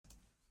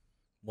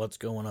What's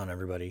going on,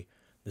 everybody?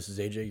 This is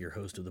AJ, your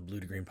host of the Blue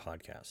to Green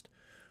podcast.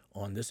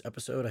 On this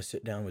episode, I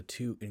sit down with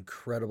two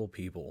incredible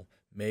people,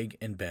 Meg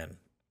and Ben.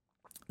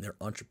 They're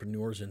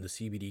entrepreneurs in the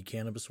CBD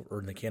cannabis or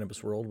in the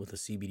cannabis world with a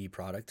CBD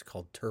product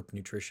called Terp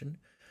Nutrition,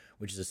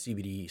 which is a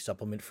CBD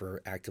supplement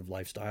for active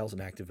lifestyles and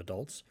active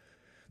adults.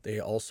 They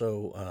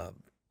also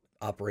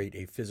operate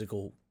a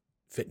physical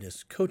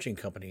fitness coaching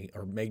company,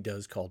 or Meg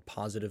does, called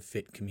Positive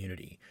Fit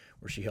Community,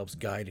 where she helps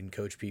guide and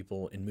coach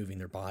people in moving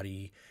their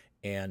body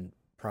and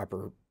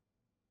proper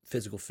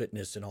physical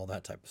fitness and all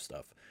that type of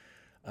stuff.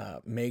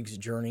 Meg's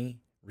journey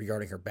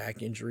regarding her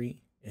back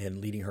injury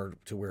and leading her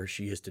to where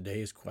she is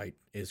today is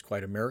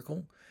quite a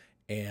miracle.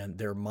 And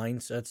their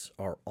mindsets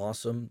are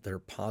awesome. They're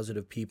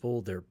positive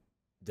people.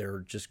 They're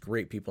just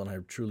great people, and I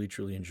truly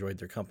enjoyed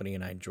their company,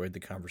 and I enjoyed the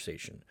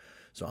conversation.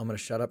 So I'm going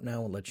to shut up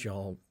now and let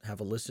y'all have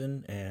a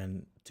listen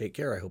and take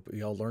care. I hope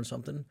y'all learn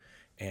something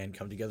and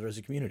come together as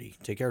a community.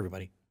 Take care,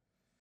 everybody.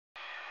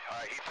 All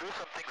right, he threw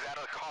some things out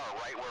of the car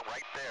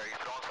right there. He's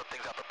throwing some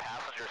things out the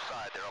passenger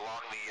side there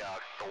along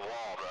the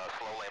wall, the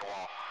slow lane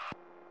wall.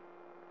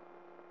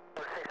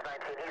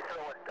 619, he's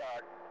throwing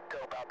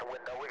dope out the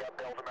window. We got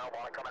bills and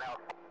marijuana coming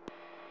out.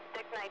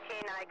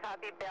 619, I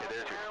copy Bill.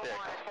 It is your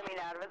Marijuana six. coming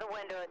out of the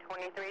window at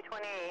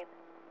 2328.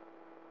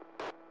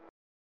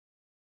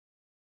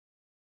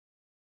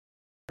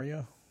 How are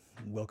you?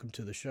 Welcome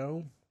to the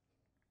show.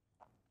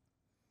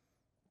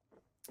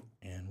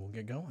 And we'll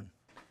get going.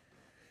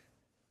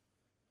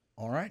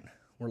 All right,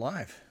 we're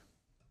live.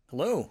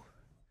 Hello.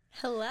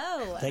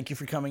 Hello. Thank you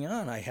for coming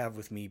on. I have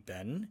with me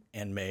Ben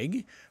and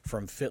Meg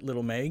from Fit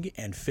Little Meg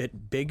and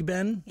Fit Big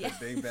Ben. Yeah.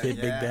 Big Ben, Fit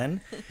Big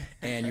Ben.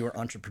 And you are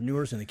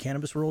entrepreneurs in the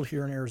cannabis world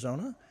here in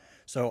Arizona.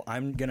 So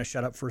I'm going to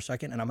shut up for a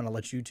second and I'm going to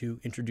let you two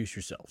introduce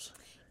yourselves.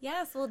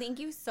 Yes. Well, thank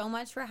you so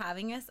much for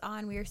having us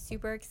on. We are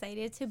super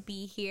excited to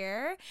be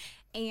here.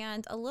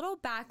 And a little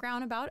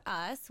background about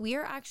us. We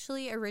are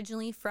actually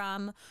originally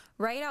from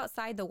right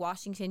outside the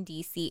Washington,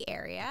 D.C.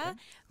 area. Okay.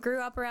 Grew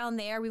up around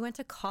there. We went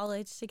to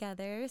college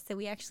together. So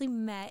we actually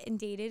met and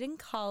dated in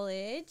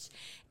college.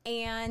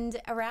 And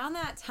around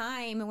that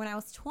time, when I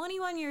was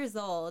 21 years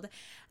old,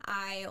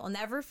 I will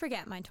never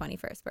forget my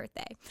 21st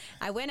birthday.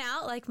 I went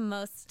out like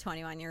most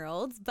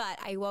 21-year-olds, but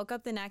I woke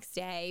up the next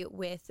day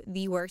with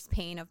the worst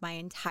pain of my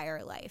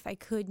entire life. I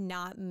could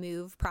not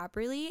move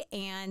properly.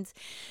 And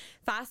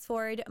fast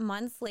forward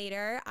months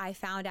later, I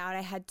found out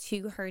I had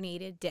 2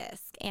 herniated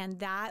discs. And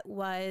that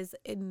was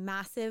a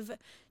massive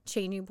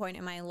changing point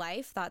in my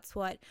life. That's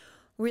what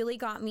really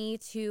got me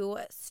to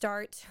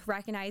start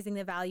recognizing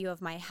the value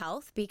of my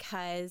health,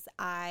 because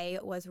I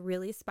was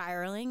really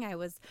spiraling. I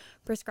was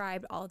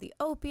prescribed all the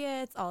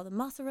opiates, all the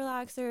muscle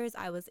relaxers.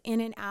 I was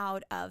in and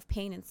out of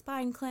pain and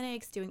spine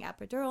clinics, doing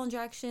epidural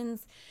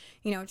injections,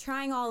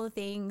 trying all the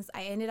things.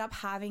 I ended up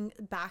having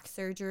back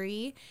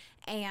surgery,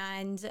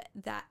 and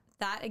that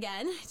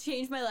again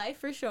changed my life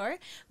for sure.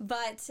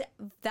 But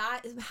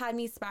that had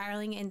me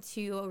spiraling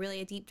into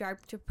a deep,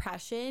 dark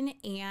depression.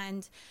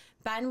 And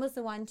Ben was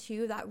the one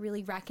too that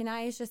really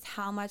recognized just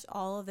how much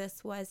all of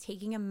this was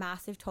taking a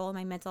massive toll on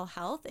my mental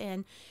health,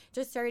 and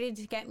just started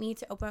to get me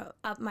to open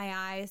up my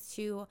eyes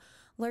to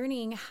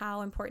learning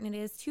how important it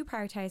is to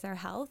prioritize our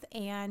health,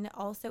 and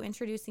also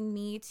introducing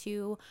me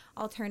to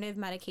alternative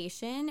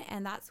medication.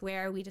 And that's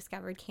where we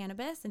discovered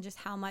cannabis and just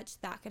how much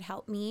that could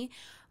help me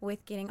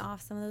with getting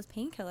off some of those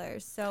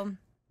painkillers. So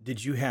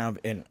Did you have,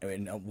 and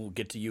we'll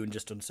get to you in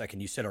just a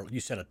second, you said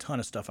a ton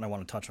of stuff, and I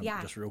want to touch on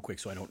just real quick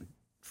so I don't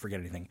forget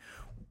anything.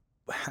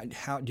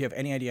 How do you have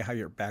any idea how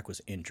your back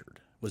was injured?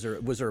 Was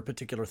there a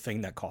particular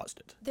thing that caused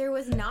it? There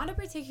was not a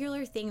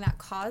particular thing that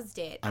caused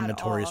it. I'm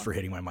notorious for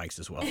hitting my mics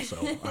as well,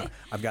 so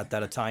I've got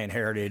that Italian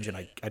heritage, and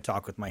I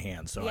talk with my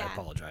hands, so I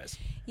apologize.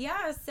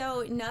 Yeah,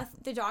 so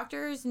the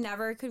doctors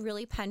never could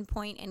really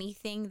pinpoint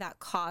anything that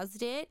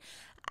caused it.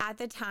 At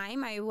the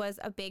time, I was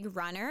a big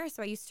runner,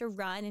 so I used to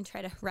run and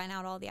try to run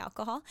out all the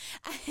alcohol.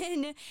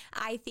 And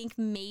I think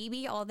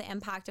maybe all the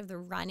impact of the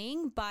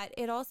running, but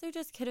it also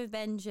just could have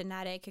been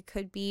genetic. It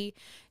could be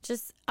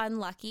just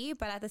unlucky.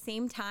 But at the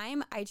same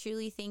time, I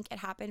truly think it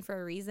happened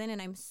for a reason. And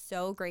I'm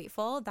so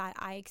grateful that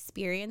I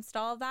experienced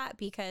all of that,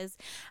 because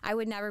I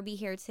would never be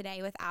here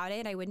today without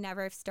it. I would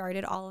never have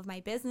started all of my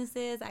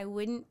businesses. I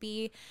wouldn't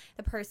be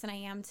the person I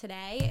am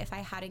today if I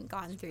hadn't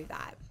gone through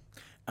that.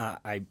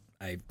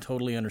 I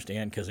totally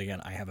understand, because,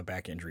 again, I have a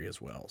back injury as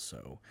well.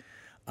 So,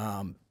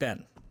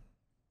 Ben.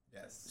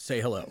 Yes.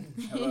 Say hello.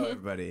 Hello,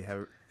 everybody.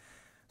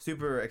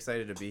 Super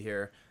excited to be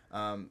here.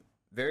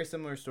 Very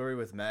similar story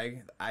with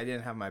Meg. I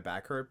didn't have my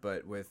back hurt,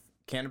 but with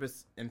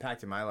cannabis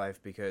impacted my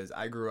life because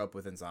I grew up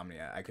with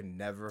insomnia. I could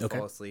never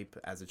fall asleep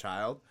as a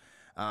child.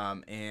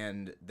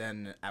 And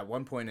then at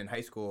one point in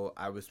high school,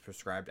 I was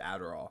prescribed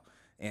Adderall.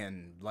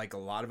 And like a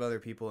lot of other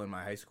people in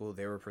my high school,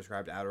 they were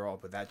prescribed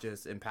Adderall, but that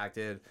just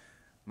impacted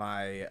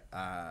my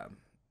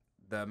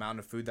the amount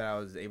of food that I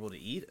was able to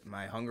eat.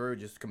 My hunger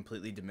just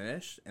completely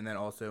diminished, and then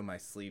also my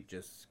sleep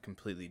just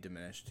completely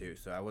diminished too.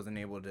 So I wasn't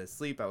able to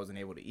sleep, I wasn't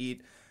able to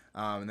eat,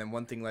 and then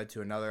one thing led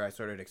to another. I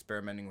started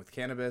experimenting with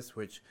cannabis,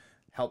 which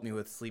helped me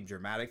with sleep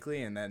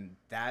dramatically, and then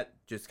that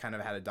just kind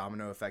of had a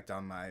domino effect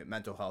on my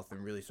mental health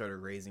and really started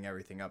raising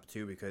everything up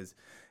too, because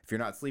if you're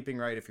not sleeping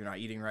right, if you're not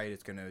eating right,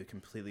 it's going to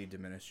completely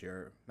diminish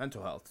your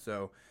mental health.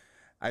 So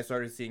I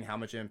started seeing how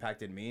much it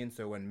impacted me, and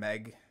so when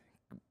Meg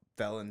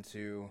fell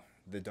into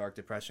the dark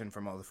depression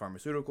from all the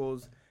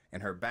pharmaceuticals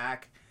and her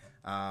back,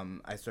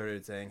 I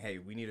started saying, hey,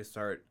 we need to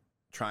start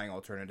trying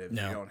alternatives.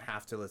 No. We don't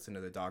have to listen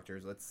to the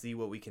doctors. Let's see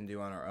what we can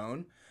do on our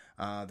own.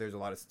 There's a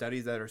lot of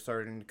studies that are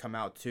starting to come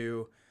out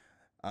too,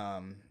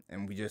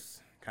 and we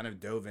just kind of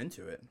dove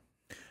into it.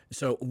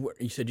 So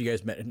you said you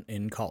guys met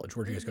in college.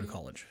 Where did you guys go to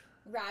college?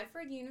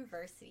 Radford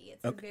University.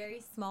 It's a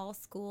very small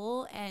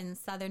school in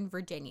Southern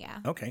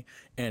Virginia. Okay.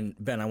 And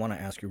Ben, I want to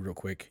ask you real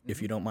quick,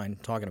 if you don't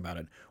mind talking about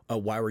it,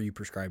 why were you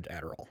prescribed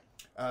Adderall?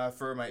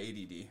 For my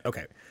ADD.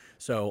 Okay.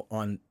 So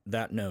on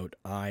that note,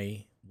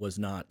 I was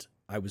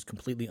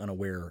completely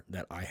unaware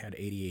that I had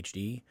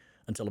ADHD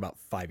until about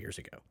 5 years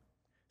ago.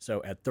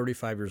 So at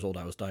 35 years old,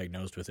 I was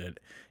diagnosed with it.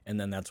 And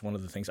then that's one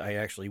of the things. I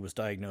actually was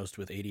diagnosed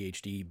with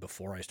ADHD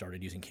before I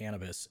started using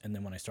cannabis. And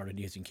then when I started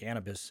using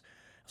cannabis,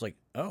 I was like,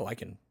 oh, I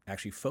can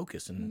actually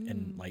focus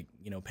and like,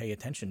 pay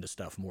attention to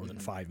stuff more than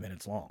 5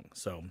 minutes long.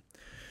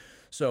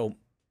 So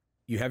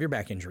you have your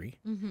back injury.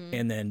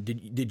 And then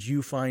did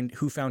you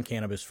who found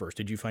cannabis first?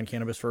 Did you find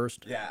cannabis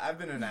first? Yeah, I've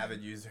been an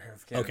avid user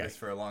of cannabis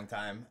for a long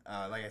time.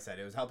 Like I said,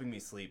 it was helping me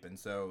sleep. And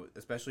so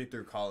especially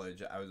through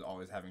college, I was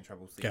always having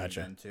trouble sleeping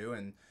then too.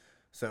 And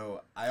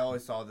so I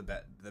always saw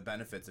the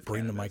benefits of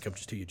Bring cannabis. the mic up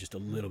just to you just a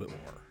little bit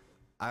more.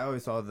 I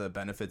always saw the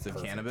benefits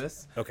of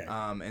cannabis. Okay.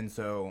 And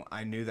so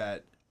I knew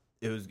that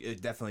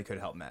it definitely could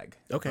help Meg.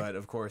 Okay. But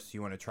of course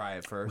you want to try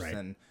it first. Right.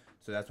 And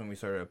so that's when we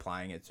started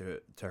applying it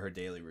to her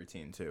daily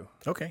routine too.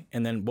 Okay.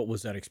 And then what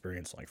was that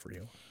experience like for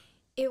you?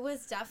 It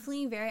was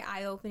definitely very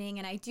eye-opening,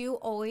 and I do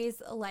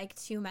always like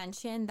to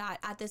mention that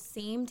at the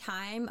same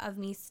time of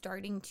me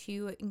starting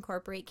to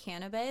incorporate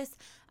cannabis,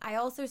 I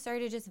also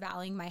started just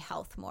valuing my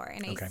health more,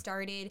 and I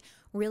started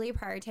really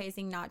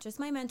prioritizing not just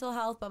my mental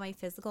health, but my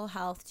physical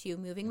health too,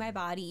 moving my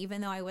body.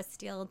 Even though I was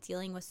still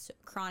dealing with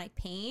chronic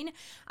pain,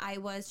 I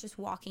was just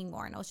walking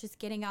more, and I was just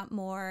getting up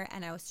more,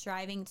 and I was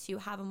striving to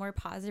have a more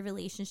positive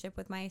relationship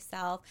with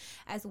myself,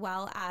 as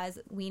well as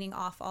weaning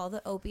off all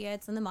the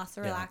opiates and the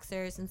muscle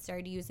relaxers and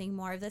started using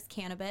more of this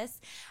cannabis.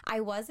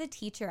 I was a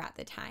teacher at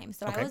the time,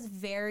 so I was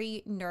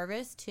very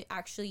nervous to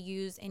actually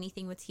use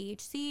anything with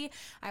THC.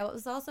 I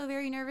was also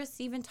very nervous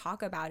to even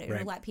talk about it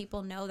or let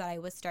people know that I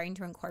was starting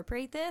to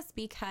incorporate this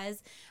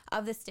because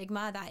of the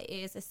stigma that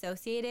is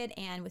associated.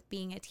 And with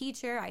being a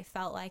teacher, I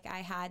felt like I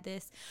had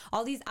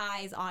all these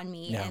eyes on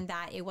me and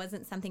that it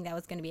wasn't something that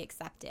was going to be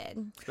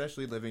accepted.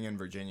 Especially living in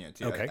Virginia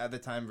too. Okay. At the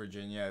time,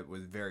 Virginia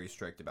was very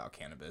strict about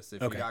cannabis.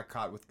 If you got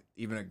caught with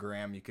even a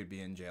gram, you could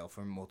be in jail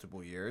for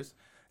multiple years.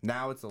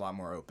 Now it's a lot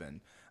more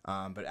open.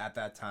 But at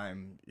that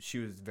time, she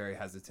was very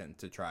hesitant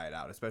to try it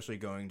out, especially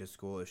going to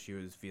school if she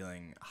was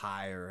feeling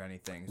high or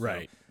anything. So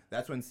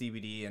that's when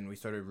CBD, and we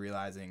started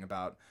realizing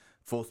about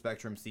full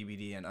spectrum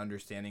CBD and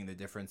understanding the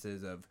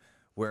differences of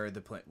where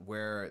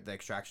the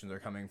extractions are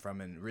coming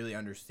from and really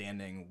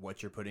understanding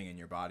what you're putting in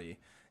your body.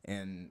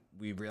 And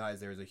we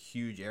realized there's a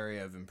huge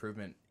area of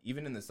improvement,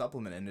 even in the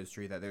supplement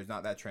industry, that there's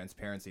not that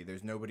transparency.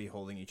 There's nobody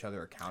holding each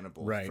other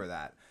accountable for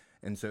that.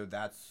 And so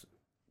that's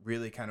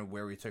really kind of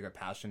where we took a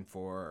passion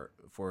for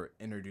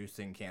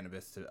introducing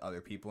cannabis to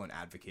other people and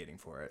advocating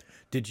for it.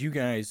 Did you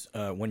guys,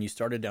 when you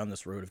started down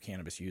this road of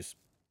cannabis use,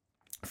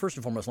 first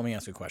and foremost, let me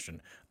ask you a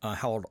question.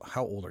 How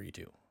old are you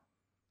two?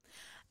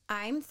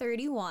 I'm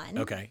 31.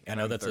 Okay. I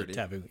know that's 30. A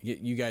taboo.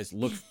 You guys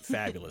look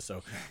fabulous.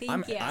 So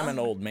I'm an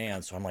old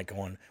man. So I'm like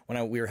going,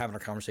 we were having a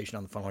conversation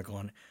on the phone, like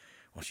going,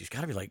 well, she's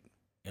got to be like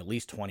at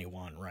least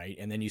 21, right?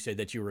 And then you said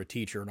that you were a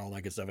teacher and all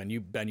that good stuff.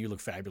 And Ben, you look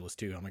fabulous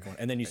too. I'm like,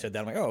 and then you said that.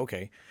 I'm like, oh,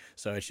 okay.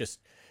 So it's just,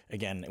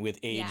 again, with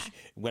age,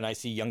 when I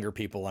see younger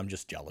people, I'm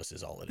just jealous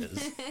is all it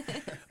is.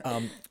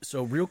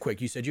 So real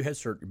quick, you said you had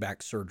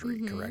back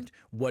surgery, correct?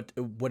 What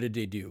did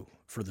they do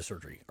for the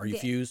surgery? Are you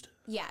fused?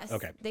 Yes.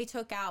 Okay. They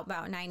took out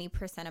about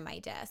 90% of my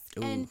disc.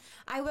 Ooh. And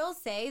I will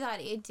say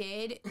that it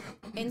did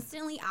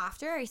instantly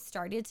after I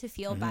started to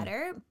feel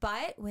better,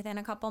 but within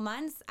a couple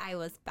months, I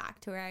was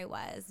back to where I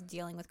was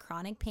dealing with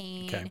chronic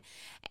pain,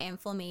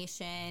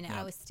 inflammation.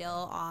 I was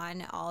still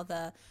on all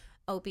the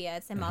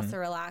opiates and muscle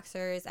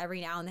relaxers.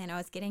 Every now and then I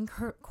was getting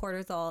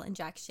cortisol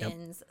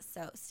injections.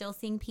 So still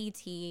seeing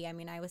PT. I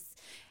mean, I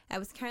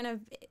was kind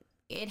of,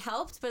 it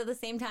helped, but at the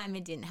same time,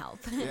 it didn't help.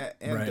 Yeah,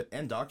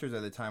 and doctors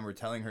at the time were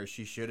telling her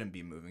she shouldn't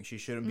be moving. She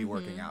shouldn't be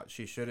working out.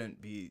 She shouldn't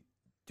be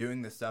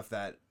doing the stuff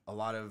that a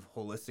lot of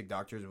holistic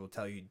doctors will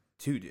tell you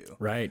to do.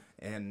 Right.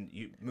 And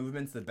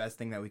movement's the best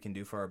thing that we can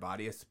do for our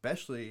body,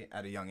 especially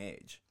at a young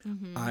age.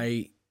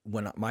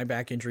 When my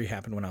back injury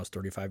happened when I was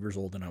 35 years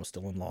old and I was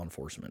still in law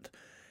enforcement,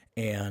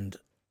 and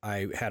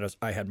I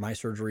had my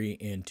surgery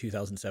in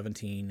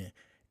 2017,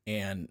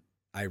 and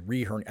I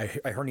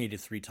herniated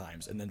 3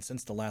 times. And then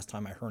since the last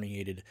time I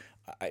herniated,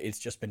 it's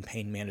just been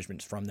pain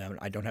management from them.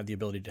 I don't have the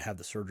ability to have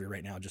the surgery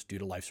right now just due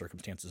to life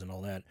circumstances and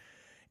all that.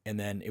 And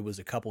then it was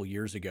a couple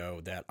years ago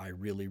that I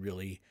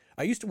really,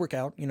 I used to work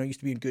out, used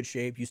to be in good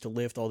shape, used to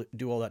lift,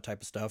 do all that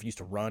type of stuff, used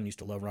to run, used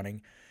to love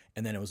running.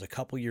 And then it was a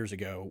couple years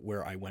ago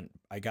where I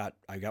got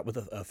with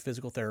a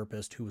physical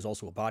therapist who was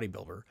also a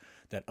bodybuilder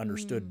that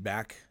understood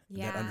back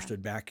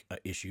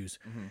issues.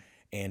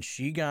 And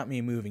she got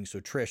me moving. So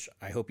Trish,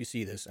 I hope you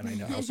see this, and I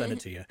know I'll send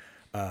it to you.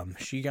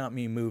 She got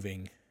me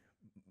moving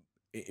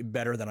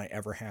better than I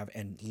ever have,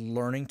 and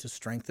learning to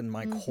strengthen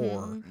my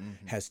core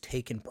has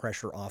taken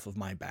pressure off of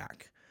my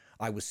back.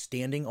 I was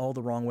standing all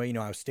the wrong way.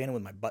 I was standing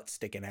with my butt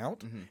sticking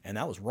out, and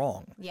that was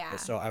wrong. Yeah. And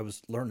so I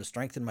was learning to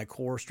strengthen my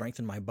core,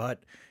 strengthen my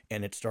butt,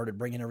 and it started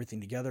bringing everything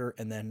together.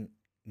 And then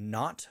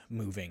not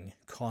moving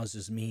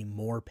causes me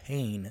more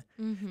pain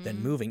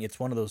than moving. It's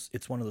one of those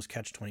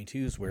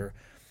catch-22s where,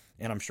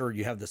 and I'm sure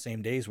you have the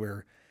same days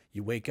where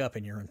you wake up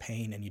and you're in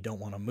pain and you don't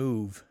want to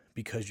move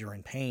because you're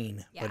in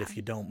pain. Yeah. But if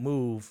you don't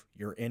move,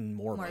 you're in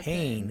more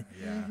pain.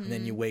 Yeah. And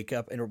then you wake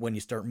up, and when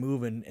you start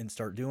moving and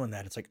start doing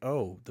that, it's like,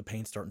 oh, the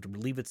pain's starting to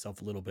relieve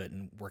itself a little bit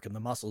and working the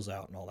muscles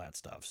out and all that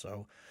stuff.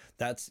 So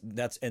that's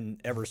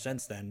and ever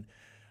since then,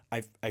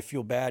 I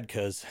feel bad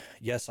because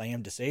yes, I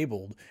am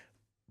disabled,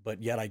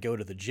 but yet I go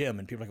to the gym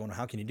and people are going,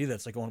 how can you do that?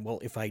 It's like going, well,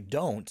 if I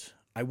don't,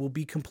 I will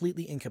be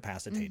completely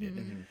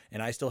incapacitated,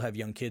 and I still have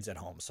young kids at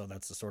home. So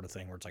that's the sort of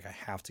thing where it's like, I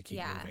have to keep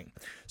moving.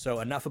 So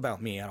enough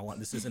about me.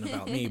 This isn't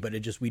about me, but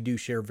we do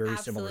share very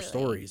similar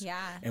stories,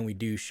 and we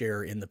do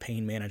share in the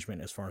pain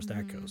management as far as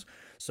that goes.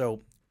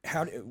 So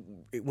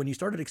when you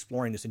started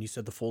exploring this and you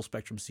said the full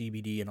spectrum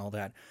CBD and all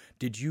that,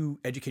 did you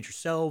educate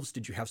yourselves?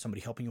 Did you have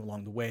somebody helping you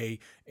along the way?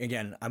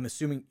 Again, I'm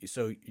assuming,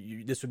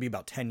 this would be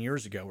about 10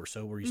 years ago or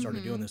so where you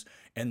started doing this,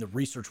 and the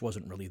research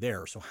wasn't really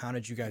there. So how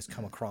did you guys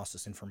come across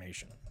this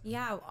information?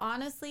 Yeah,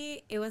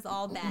 honestly, it was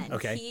all Ben.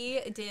 Okay.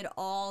 He did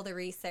all the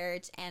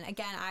research. And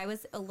again, I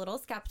was a little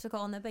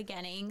skeptical in the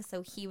beginning.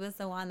 So he was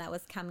the one that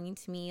was coming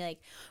to me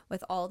like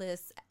with all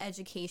this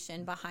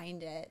education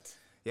behind it.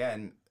 Yeah,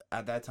 and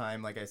at that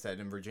time, like I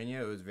said, in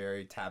Virginia, it was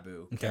very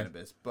taboo,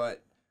 cannabis.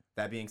 But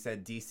that being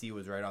said, D.C.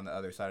 was right on the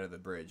other side of the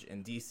bridge.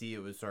 In D.C.,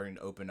 it was starting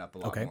to open up a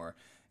lot more.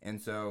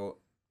 And so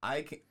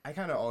I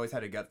kind of always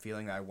had a gut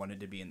feeling that I wanted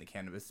to be in the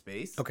cannabis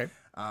space.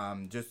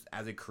 Just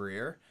as a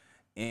career.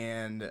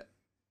 And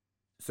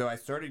so I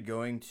started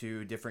going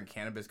to different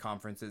cannabis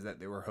conferences that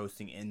they were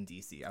hosting in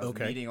D.C. I was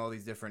meeting all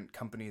these different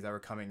companies that were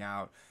coming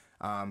out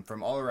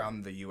from all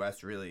around the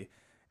U.S., really,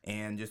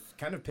 and just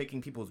kind of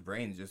picking people's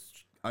brains,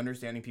 just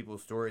understanding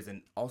people's stories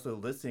and also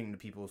listening to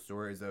people's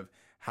stories of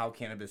how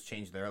cannabis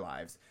changed their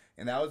lives.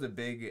 And that was a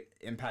big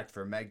impact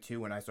for Meg too,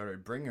 when I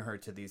started bringing her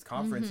to these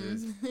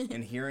conferences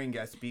and hearing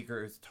guest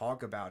speakers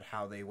talk about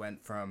how they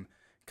went from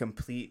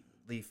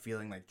completely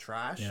feeling like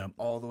trash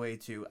all the way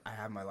to I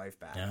have my life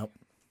back. Yep.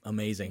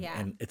 Amazing. Yeah.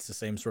 And it's the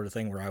same sort of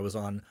thing where I was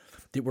on,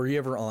 were you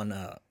ever on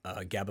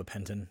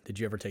gabapentin? Did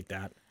you ever take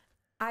that?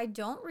 I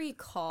don't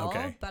recall,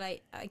 but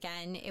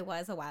it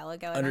was a while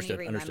ago. I don't even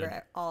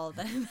remember all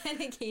the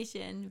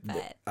medication,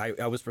 but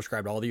I was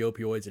prescribed all the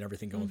opioids and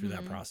everything going through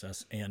that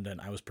process. And then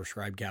I was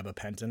prescribed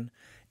gabapentin,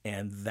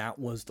 and that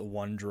was the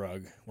one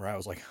drug where I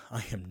was like,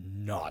 I am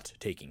not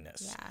taking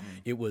this.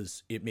 Yeah.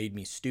 It made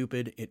me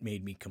stupid. It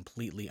made me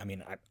completely, I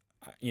mean,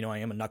 I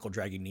am a knuckle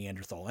dragging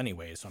Neanderthal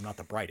anyway, so I'm not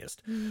the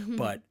brightest,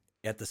 but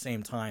at the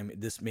same time,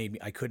 this made me,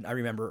 I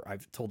remember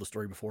I've told the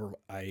story before,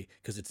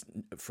 because it's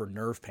for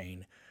nerve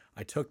pain.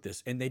 I took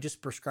this and they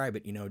just prescribe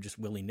it, just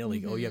willy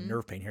nilly. Oh, you have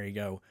nerve pain. Here you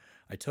go.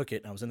 I took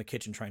it and I was in the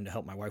kitchen trying to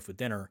help my wife with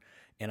dinner.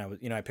 And I was,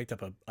 I picked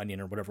up an onion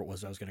or whatever it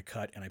was I was going to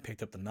cut, and I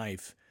picked up the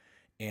knife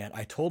and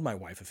I told my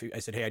wife, I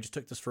said, hey, I just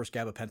took this first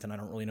gabapentin. I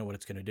don't really know what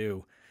it's going to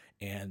do.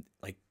 And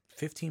like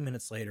 15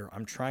 minutes later,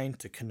 I'm trying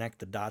to connect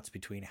the dots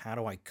between how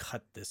do I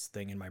cut this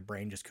thing, and my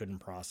brain just couldn't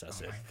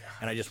process it.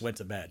 And I just went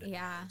to bed.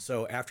 Yeah.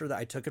 So after that,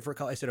 I took it for a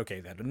couple. I said,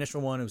 okay, that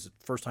initial one, it was the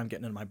first time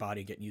getting into my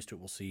body, getting used to it.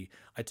 We'll see.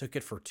 I took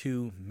it for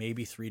 2,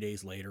 maybe 3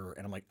 days later,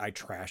 and I'm like, I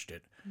trashed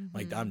it.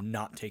 Like, I'm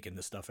not taking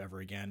this stuff ever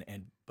again.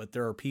 But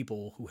there are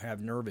people who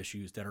have nerve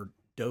issues that are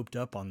doped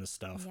up on this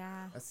stuff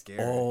That's scary.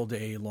 all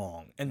day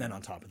long. And then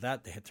on top of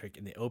that, they had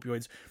taken the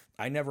opioids.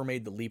 I never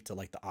made the leap to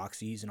like the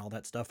oxys and all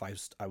that stuff.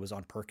 I was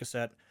on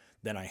Percocet.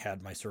 Then I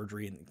had my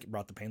surgery and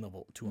brought the pain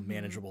level to a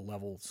manageable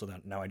level, so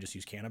that now I just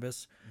use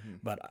cannabis.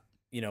 But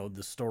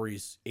the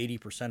stories,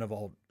 80% of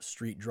all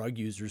street drug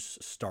users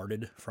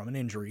started from an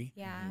injury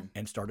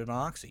and started on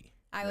oxy.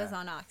 I was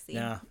on Oxy.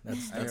 Yeah,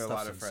 I knew a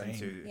lot of friends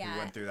who Yeah.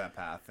 went through that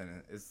path,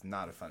 and it's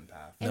not a fun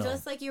path. And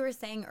just like you were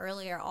saying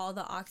earlier, all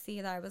the Oxy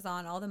that I was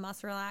on, all the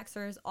muscle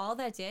relaxers, all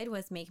that did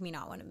was make me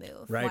not want to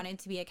move. Right. Wanted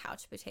to be a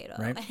couch potato.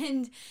 Right.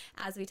 And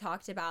as we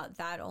talked about,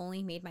 that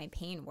only made my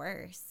pain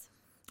worse.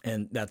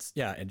 And that's,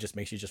 it just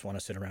makes you just want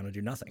to sit around and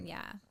do nothing.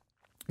 Yeah.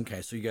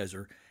 Okay, so you guys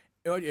are,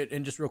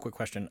 and just real quick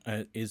question,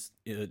 is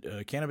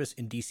cannabis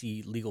in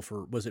DC legal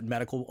was it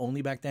medical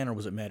only back then, or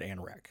was it med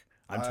and rec?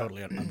 I'm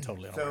totally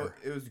unaware. So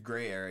it was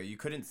gray area. You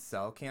couldn't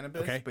sell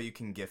cannabis, but you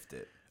can gift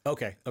it.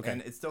 Okay.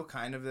 And it's still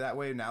kind of that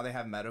way. Now they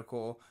have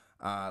medical,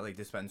 like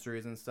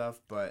dispensaries and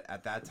stuff, but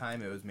at that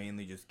time it was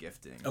mainly just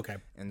gifting. Okay.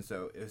 And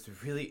so it was a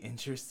really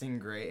interesting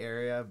gray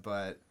area,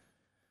 but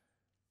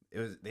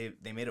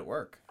they made it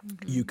work.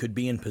 You could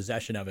be in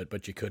possession of it,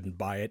 but you couldn't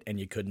buy it and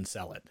you couldn't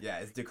sell it. Yeah,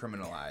 it's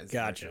decriminalized.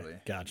 Gotcha. Actually.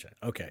 Gotcha.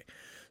 Okay.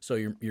 So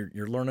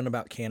you're learning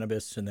about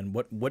cannabis, and then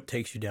what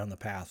takes you down the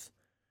path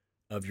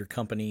of your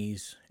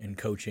companies and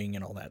coaching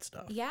and all that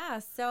stuff? Yeah.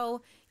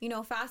 So,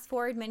 fast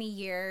forward many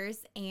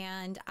years,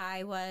 and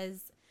I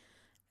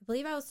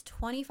believe I was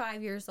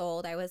 25 years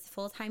old. I was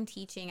full-time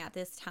teaching at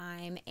this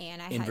time, and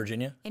In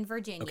Virginia? In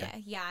Virginia,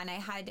 Okay. yeah. And I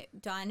had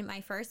done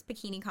my first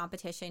bikini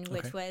competition,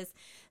 which was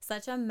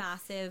such a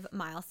massive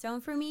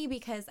milestone for me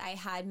because I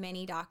had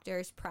many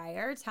doctors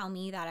prior tell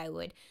me that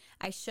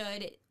I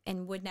should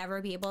and would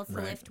never be able to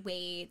Right. lift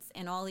weights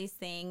and all these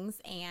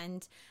things.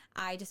 And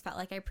I just felt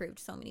like I proved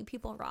so many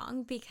people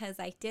wrong because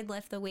I did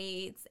lift the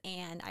weights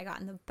and I got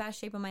in the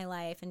best shape of my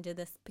life and did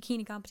this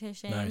bikini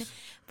competition. Nice.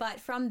 But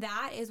from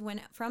that is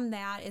when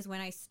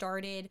I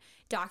started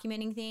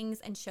documenting things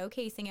and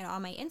showcasing it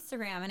on my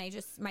Instagram,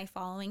 and my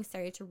following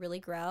started to really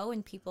grow,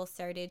 and people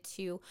started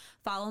to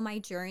follow my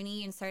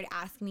journey and started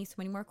asking me so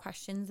many more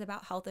questions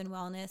about health and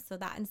wellness. So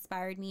that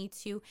inspired me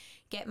to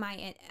get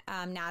my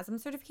NASM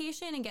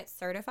certification and get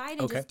certified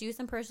and Okay. just do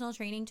some personal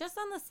training just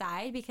on the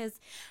side because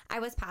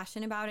I was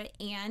passionate about it.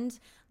 And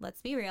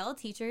let's be real,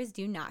 teachers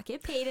do not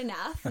get paid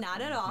enough, not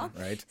at all.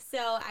 Right.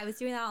 So I was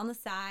doing that on the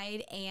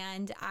side,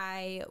 and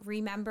I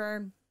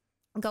remember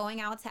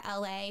going out to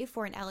LA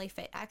for an LA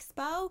Fit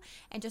Expo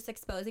and just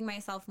exposing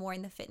myself more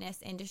in the fitness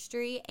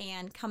industry,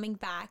 and coming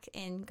back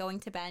and going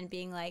to Ben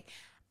being like,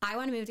 I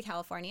want to move to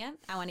California.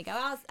 I want to go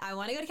out. I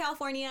want to go to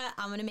California.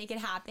 I'm going to make it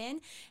happen.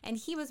 And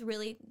he was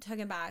really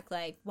taken back.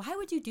 Like, why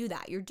would you do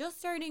that? You're just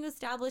starting to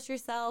establish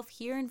yourself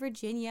here in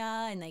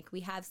Virginia. And like,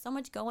 we have so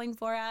much going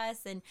for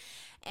us.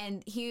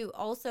 And he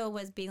also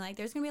was being like,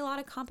 there's going to be a lot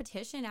of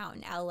competition out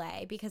in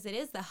LA because it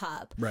is the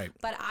hub. Right.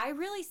 But I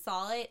really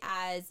saw it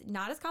as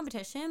not as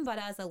competition, but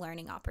as a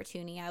learning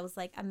opportunity. I was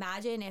like,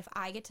 imagine if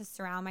I get to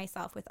surround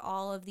myself with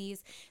all of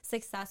these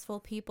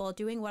successful people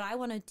doing what I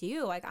want to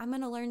do. Like, I'm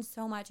going to learn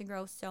so much and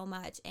grow so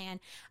much. And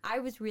I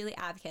was really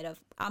advocate of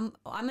I'm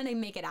going to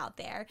make it out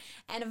there.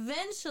 And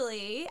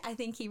eventually, I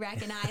think he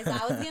recognized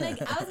I was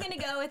going to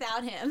go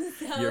without him.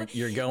 So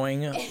You're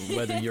going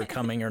whether you're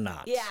coming or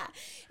not. yeah.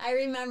 I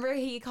remember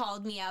he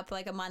called me up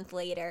like a month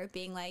later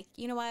being like,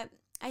 you know what?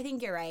 I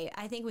think you're right.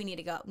 I think we need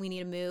to go. We need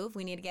to move.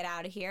 We need to get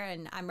out of here,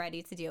 and I'm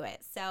ready to do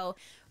it. So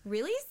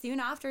really soon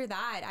after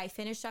that, I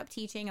finished up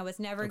teaching. I was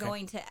never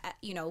going to,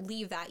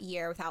 leave that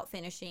year without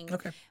finishing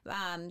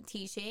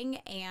teaching.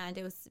 And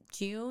it was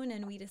June,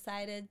 and we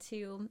decided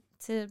to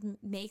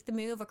make the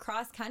move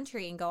across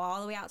country and go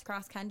all the way out to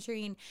cross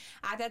country. And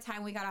at that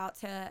time, we got out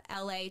to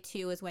LA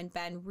too, is when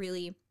Ben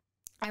really,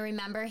 I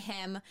remember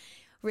him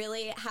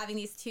really having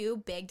these two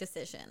big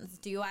decisions.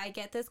 Do I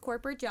get this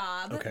corporate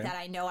job that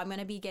I know I'm going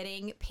to be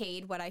getting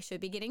paid what I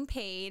should be getting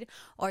paid,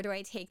 or do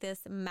I take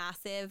this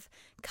massive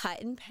cut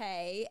in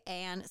pay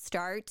and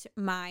start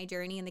my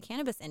journey in the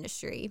cannabis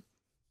industry?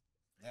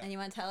 Yeah. And you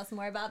want to tell us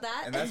more about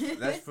that? And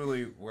that's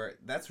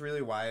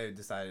really why I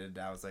decided,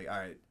 I was like, all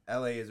right,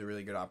 LA is a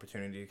really good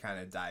opportunity to kind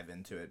of dive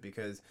into it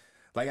because,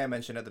 like I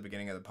mentioned at the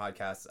beginning of the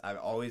podcast, I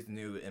always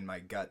knew in my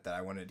gut that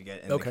I wanted to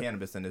get in the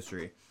cannabis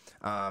industry.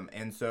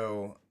 And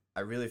so I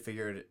really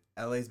figured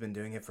LA's been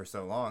doing it for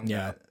so long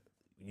that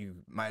you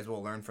might as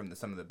well learn from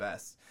some of the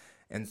best.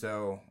 And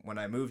so when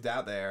I moved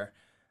out there,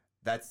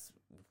 that's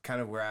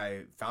kind of where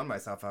I found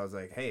myself. I was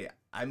like, hey,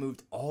 I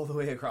moved all the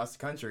way across the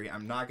country.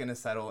 I'm not going to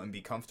settle and be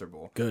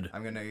comfortable. Good.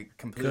 I'm going to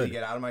completely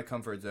get out of my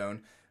comfort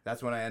zone.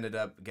 That's when I ended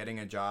up getting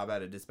a job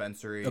at a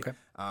dispensary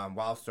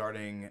while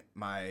starting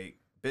my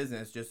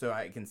business, just so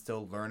I can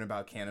still learn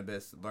about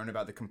cannabis, learn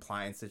about the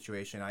compliance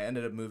situation. I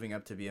ended up moving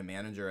up to be a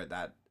manager at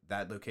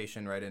that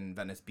location right in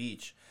Venice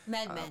Beach.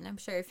 MedMen. I'm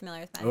sure you're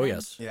familiar with MedMen. Oh,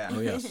 yes. Yeah. Oh,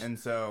 yes. And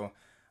so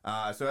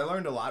I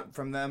learned a lot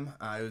from them.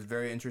 It was a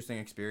very interesting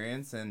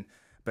experience.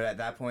 But at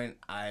that point,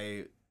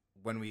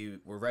 when we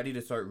were ready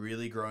to start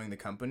really growing the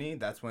company,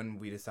 that's when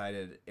we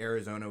decided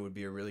Arizona would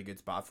be a really good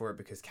spot for it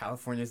because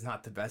California is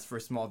not the best for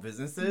small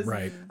businesses.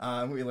 Right.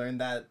 We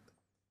learned that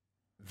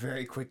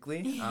very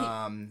quickly.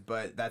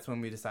 But that's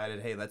when we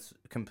decided, hey, let's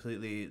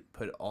completely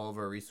put all of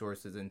our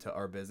resources into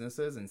our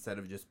businesses instead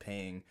of just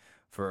paying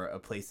for a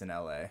place in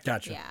LA.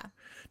 Gotcha. Yeah.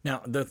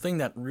 Now, the thing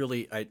that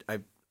really I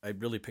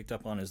really picked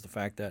up on is the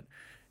fact that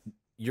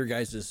your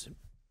guys'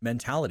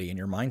 mentality and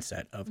your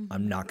mindset of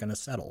I'm not going to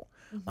settle.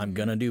 I'm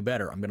going to do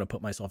better. I'm going to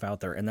put myself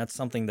out there. And that's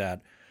something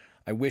that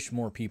I wish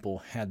more people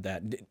had,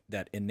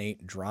 that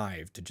innate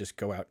drive to just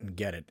go out and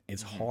get it.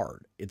 It's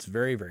hard. It's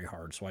very, very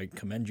hard. So I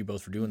commend you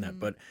both for doing that.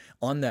 But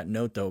on that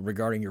note, though,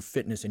 regarding your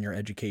fitness and your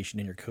education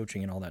and your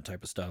coaching and all that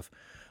type of stuff,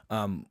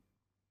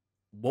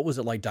 what was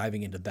it like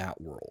diving into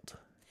that world?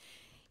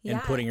 Yeah.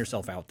 and putting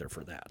yourself out there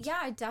for that.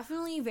 Yeah,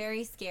 definitely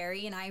very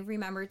scary. And I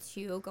remember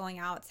too going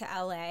out to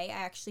LA. I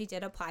actually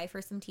did apply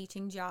for some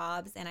teaching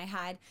jobs, and I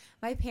had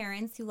my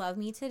parents who love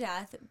me to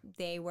death.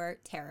 They were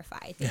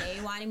terrified. They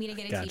wanted me to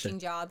get a Gotcha. teaching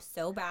job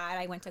so bad.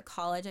 I went to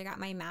college. I got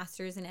my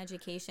master's in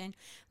education.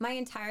 My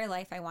entire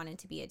life, I wanted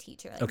to be a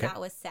teacher. Like Okay. that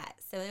was set.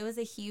 So it was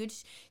a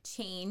huge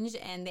change,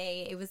 and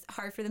it was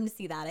hard for them to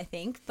see that, I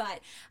think. But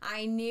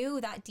I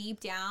knew that deep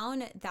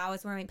down, that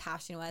was where my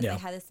passion was. Yeah. I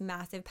had this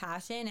massive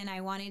passion, and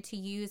I wanted to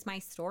use my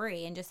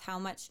story and just how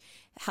much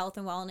health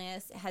and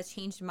wellness has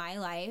changed my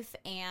life.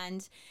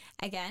 And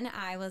again,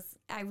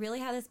 I really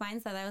had this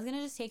mindset that I was going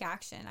to just take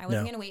action. I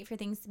wasn't going to wait for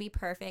things to be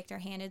perfect or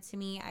handed to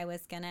me. I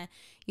was going to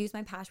use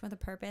my passion with a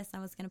purpose, and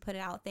I was going to put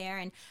it out there.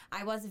 And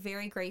I was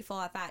very grateful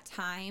at that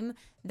time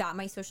that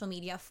my social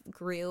media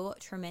grew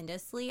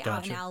tremendously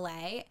out in Gotcha.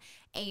 LA.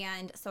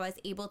 And so I was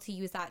able to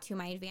use that to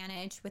my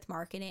advantage with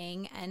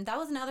marketing. And that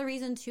was another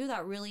reason too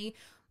that really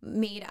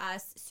made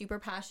us super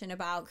passionate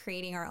about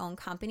creating our own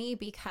company,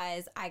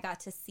 because I got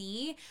to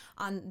see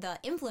on the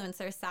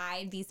influencer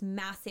side these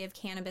massive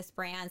cannabis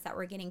brands that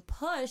were getting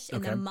pushed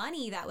and Okay. the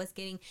money that was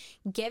getting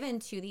given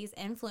to these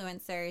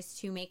influencers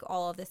to make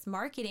all of this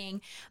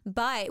marketing.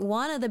 But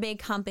one of the big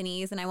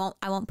companies, and I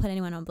won't put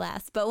anyone on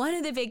blast, but one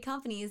of the big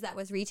companies that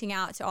was reaching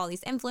out to all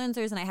these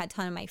influencers, and I had a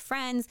ton of my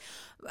friends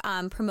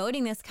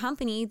promoting this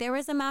company, there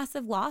was a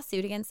massive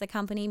lawsuit against the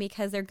company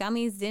because their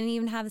gummies didn't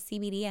even have a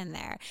CBD in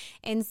there.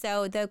 And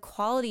so the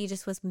quality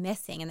just was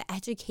missing, and the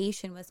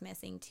education was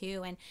missing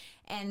too.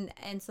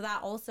 And so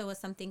that also was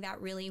something that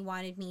really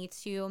wanted me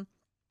to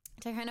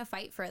kind of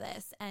fight for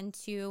this and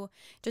to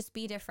just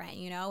be different,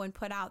 and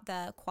put out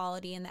the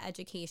quality and the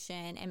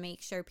education and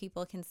make sure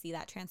people can see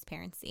that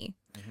transparency.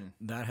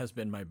 That has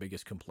been my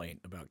biggest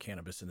complaint about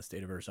cannabis in the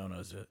state of Arizona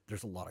is that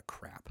there's a lot of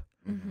crap.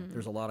 Mm-hmm.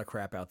 There's a lot of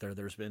crap out there.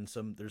 There's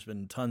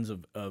been tons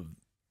of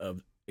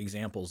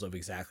examples of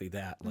exactly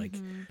that. Like,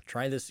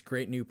 try this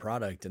great new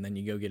product, and then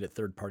you go get it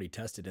third party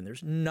tested, and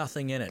there's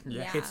nothing in it.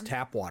 Yeah. It's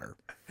tap water.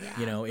 Yeah.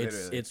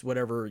 Literally. It's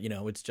whatever,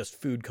 it's just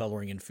food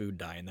coloring and food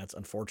dye, and that's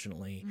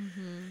unfortunately,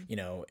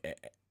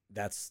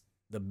 that's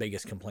the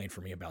biggest complaint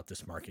for me about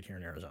this market here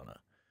in Arizona.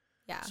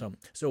 Yeah.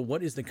 So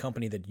what is the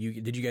company that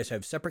did you guys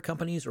have separate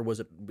companies, or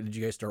did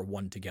you guys start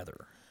one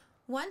together?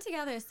 One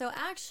together. So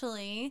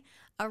actually,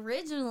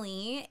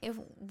 originally,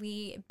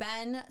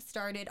 Ben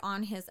started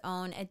on his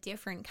own a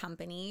different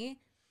company.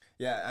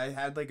 Yeah, I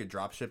had like a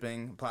drop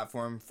shipping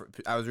platform.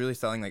 I was really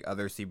selling like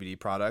other CBD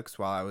products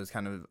while I was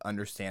kind of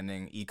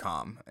understanding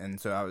e-com. And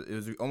so it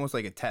was almost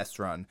like a test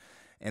run.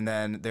 And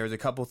then there was a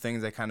couple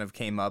things that kind of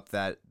came up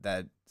that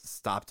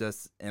stopped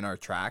us in our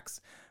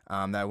tracks.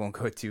 That I won't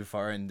go too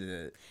far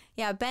into.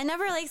 Yeah, Ben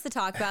never likes to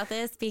talk about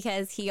this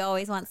because he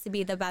always wants to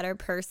be the better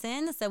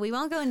person. So we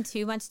won't go into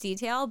too much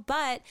detail,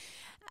 but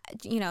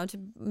to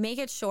make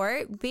it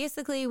short,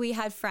 basically we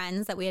had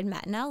friends that we had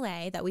met in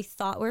LA that we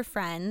thought were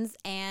friends,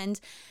 and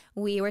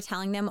we were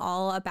telling them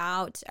all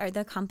about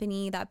the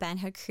company that Ben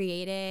had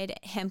created.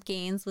 Hemp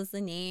Gains was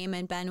the name,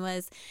 and Ben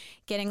was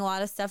getting a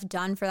lot of stuff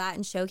done for that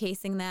and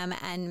showcasing them.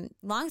 And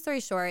long story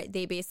short,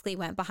 they basically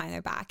went behind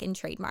their back and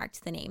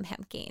trademarked the name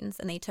Hemp Gains,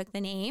 and they took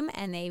the name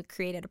and they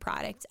created a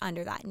product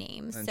under that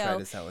name. And tried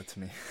to sell it to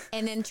me.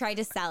 And then tried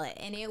to sell it,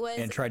 and it was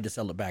And tried to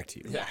sell it back to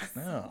you. Yes.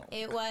 Oh.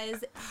 It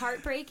was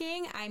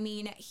heartbreaking. I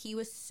mean, he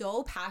was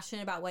so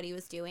passionate about what he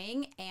was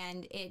doing,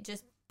 and it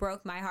just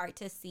broke my heart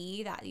to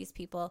see that these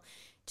people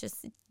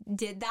just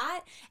did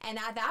that. And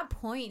at that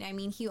point, I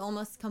mean, he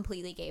almost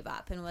completely gave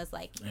up and was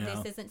like, Yeah.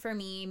 this isn't for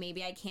me.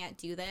 Maybe I can't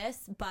do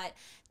this. But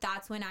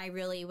that's when I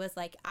really was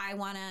like, I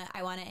want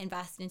to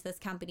invest into this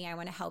company. I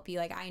want to help you.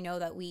 Like, I know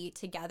that we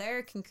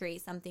together can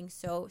create something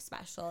so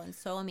special and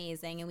so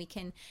amazing, and we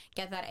can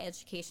get that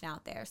education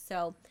out there.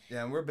 So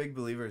Yeah, and we're big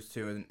believers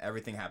too, and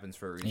everything happens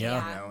for a reason.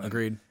 Yeah, and,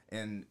 agreed.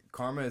 And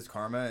karma is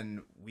karma,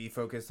 and we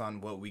focus on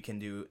what we can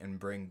do and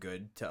bring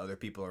good to other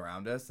people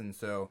around us. And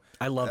so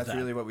I love that's that.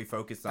 really what we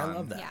focus I on.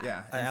 love that. Yeah.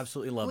 Yeah. I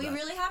absolutely love we that.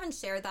 really haven't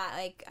shared that.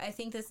 Like, I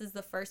think this is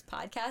the first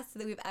podcast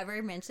that we've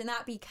ever mentioned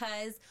that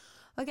because,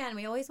 again,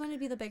 we always want to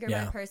be the bigger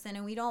Yeah. better person,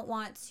 and we don't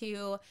want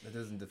to. That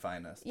doesn't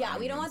define us. by Yeah, any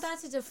we don't want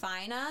means. that to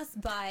define us,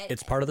 but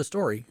It's part of the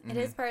story. it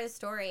is part of the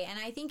story. And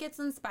I think it's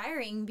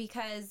inspiring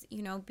because,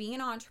 being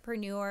an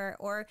entrepreneur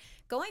or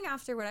going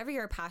after whatever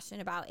you're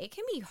passionate about, it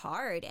can be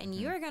hard, and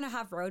you're going to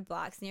have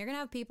roadblocks, and you're going to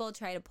have people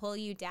try to pull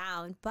you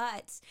down.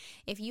 But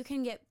if you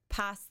can get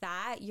past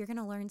that, you're going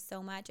to learn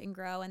so much and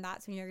grow, and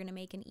that's when you're going to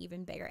make an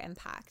even bigger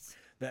impact.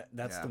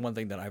 That's Yeah. the one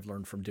thing that I've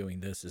learned from doing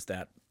this is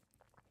that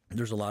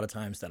there's a lot of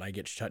times that I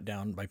get shut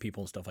down by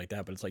people and stuff like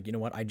that. But it's like, you know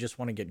what? I just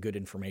want to get good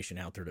information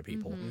out there to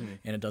people.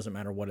 And it doesn't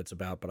matter what it's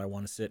about, but I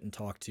want to sit and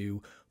talk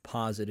to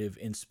positive,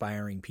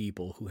 inspiring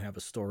people who have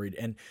a story.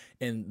 And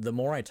the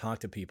more I talk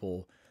to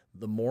people,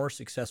 the more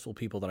successful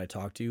people that I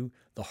talk to,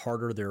 the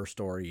harder their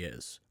story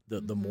is.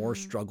 The more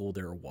struggle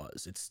there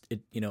was.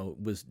 It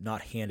was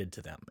not handed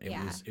to them.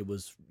 It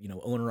was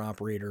owner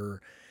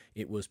operator.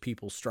 It was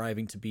people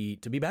striving to be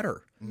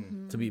better,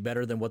 to be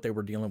better than what they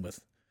were dealing with.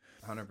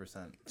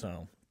 100%.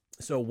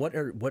 So what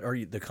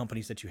are the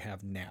companies that you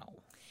have now?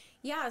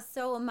 Yeah,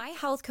 so my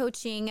health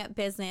coaching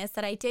business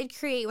that I did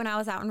create when I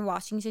was out in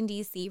Washington,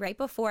 D.C., right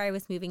before I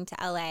was moving to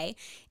LA,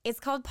 it's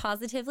called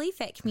Positively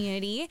Fit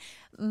Community.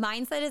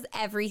 Mindset is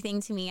everything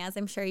to me, as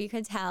I'm sure you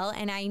could tell.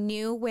 And I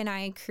knew when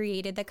I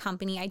created the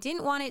company, I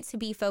didn't want it to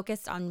be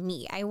focused on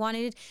me. I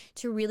wanted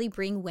to really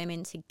bring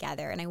women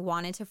together, and I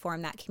wanted to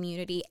form that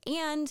community.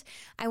 And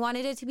I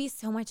wanted it to be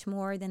so much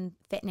more than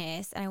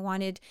fitness.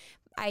 And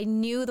I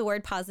knew the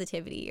word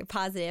positivity or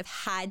positive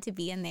had to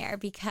be in there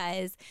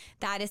because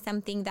that is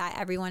something that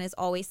everyone has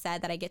always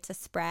said that I get to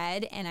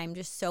spread. And I'm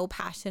just so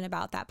passionate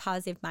about that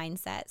positive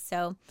mindset.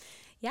 So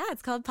yeah,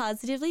 it's called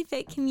Positively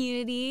Fit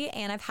Community,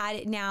 and I've had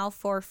it now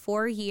for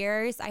 4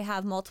 years. I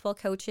have multiple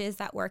coaches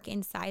that work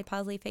inside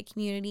Positively Fit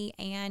Community,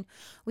 and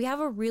we have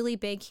a really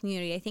big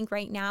community. I think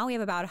right now we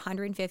have about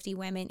 150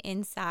 women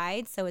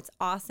inside, so it's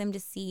awesome to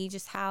see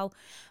just how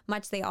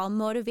much they all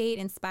motivate,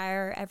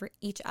 inspire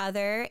each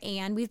other,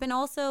 and we've been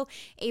also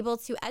able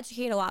to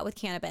educate a lot with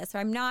cannabis. So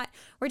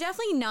we're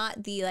definitely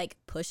not the like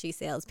pushy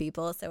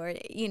salespeople. So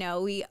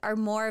we are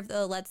more of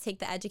the let's take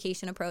the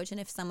education approach, and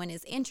if someone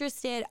is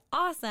interested,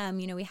 awesome.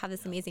 We have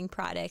this amazing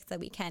product that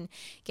we can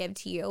give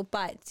to you,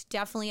 but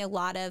definitely a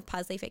lot of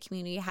Positively Fit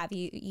Community have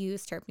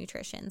used Terp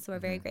Nutrition. So we're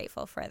very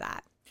grateful for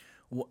that.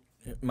 Well,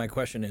 my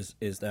question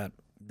is that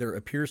there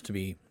appears to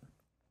be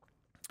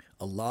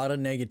a lot of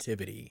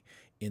negativity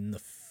in the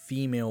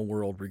female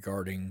world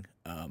regarding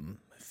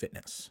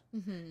fitness.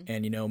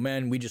 And,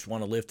 men, we just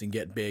want to lift and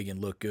get big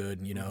and look good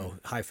and,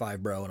 high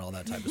five, bro, and all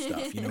that type of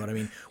stuff. You know what I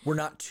mean? We're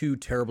not too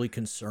terribly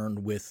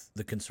concerned with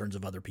the concerns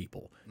of other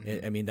people.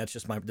 I mean, that's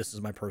just this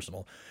is my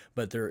personal,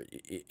 but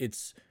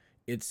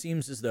it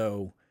seems as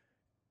though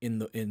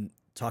in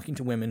talking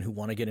to women who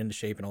want to get into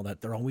shape and all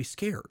that, they're always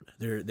scared.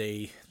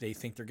 They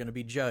think they're going to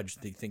be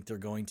judged. They think they're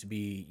going to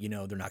be,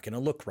 they're not going to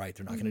look right.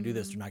 They're not going to do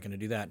this. They're not going to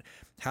do that.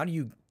 How do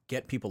you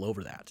get people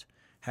over that?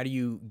 How do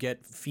you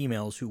get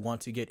females who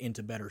want to get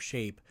into better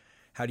shape?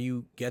 How do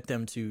you get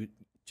them to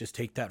just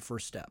take that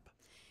first step?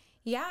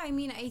 Yeah, I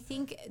mean, I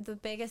think the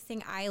biggest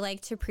thing I like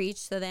to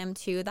preach to them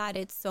too, that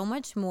it's so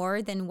much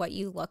more than what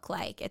you look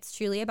like. It's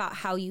truly about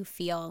how you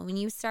feel. When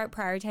you start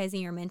prioritizing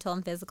your mental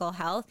and physical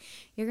health,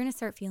 you're going to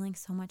start feeling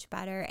so much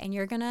better, and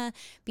you're going to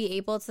be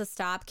able to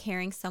stop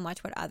caring so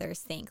much what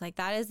others think. Like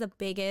that is the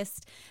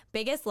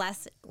biggest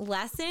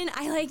lesson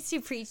I like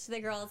to preach to the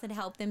girls and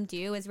help them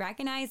do is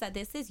recognize that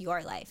this is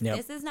your life. Yep.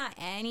 This is not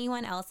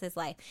anyone else's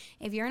life.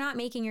 If you're not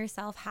making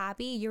yourself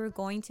happy, you're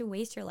going to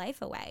waste your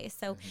life away.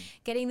 So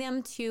getting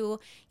them to,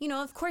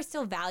 of course,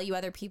 still value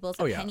other people's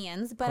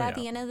opinions, but at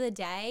the end of the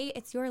day,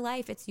 it's your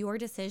life. It's your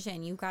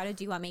decision. You've got to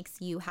do what makes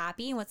you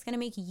happy and what's going to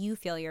make you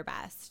feel your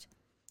best.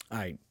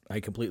 I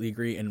completely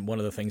agree. And one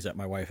of the things that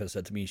my wife has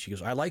said to me, she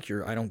goes, I like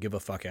your I don't give a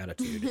fuck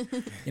attitude.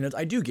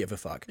 I do give a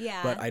fuck,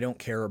 but I don't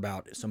care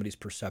about somebody's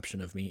perception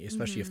of me,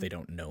 especially if they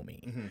don't know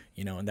me,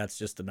 and that's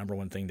just the number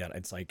one thing that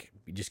it's like,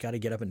 you just got to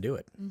get up and do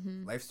it.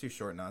 Life's too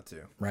short not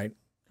to. Right.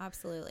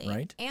 Absolutely.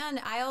 Right. And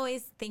I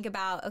always think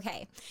about,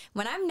 okay,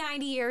 when I'm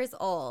 90 years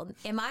old,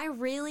 am I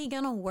really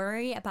going to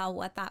worry about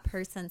what that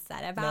person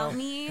said about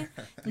me?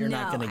 You're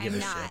not going to give I'm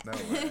a not.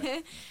 shit. No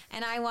way.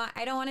 And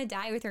I don't want to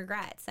die with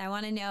regrets. I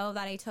want to know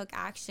that I took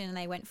action and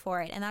I went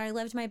for it and that I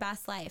lived my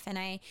best life. And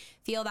I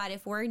feel that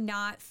if we're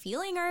not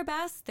feeling our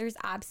best, there's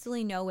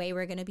absolutely no way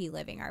we're going to be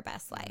living our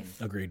best life.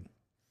 Agreed.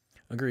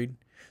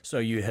 So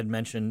you had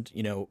mentioned,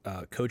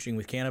 coaching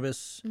with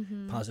cannabis,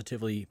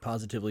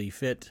 positively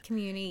fit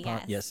Community,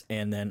 yes. Yes,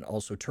 and then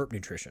also Terp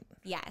Nutrition.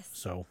 Yes.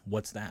 So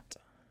what's that?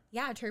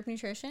 Yeah, Terp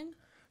Nutrition.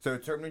 So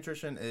Terp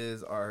Nutrition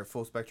is our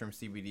full spectrum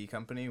CBD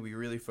company. We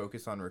really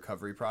focus on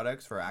recovery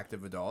products for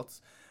active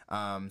adults.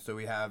 So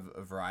we have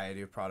a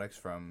variety of products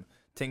from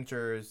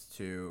tinctures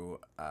to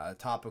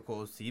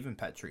topicals to even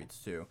pet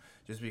treats too,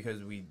 just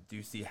because we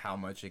do see how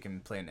much it can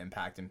play an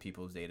impact in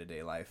people's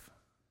day-to-day life.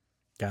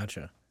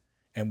 Gotcha.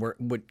 And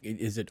what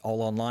is it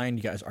all online?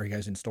 Are you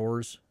guys in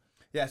stores?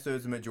 Yeah, so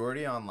it's a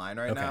majority online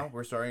right now.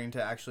 We're starting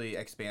to actually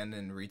expand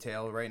in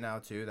retail right now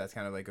too. That's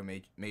kind of like a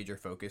major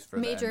focus for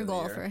major the end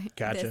goal of the year.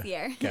 for this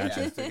year.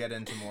 Gotcha. Yeah, to get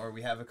into more.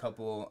 We have a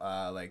couple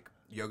like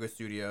yoga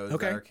studios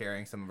that are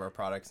carrying some of our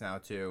products now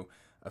too.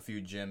 A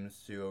few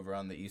gyms too over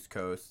on the East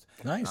Coast.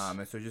 Nice.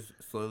 And so just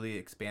slowly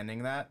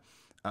expanding that.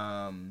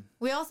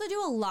 We also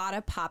do a lot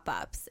of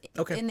pop-ups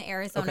in the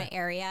Arizona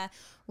area.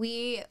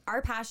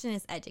 Our passion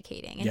is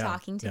educating and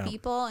talking to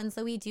people. And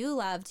so we do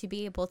love to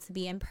be able to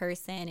be in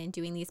person and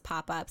doing these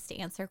pop-ups to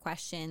answer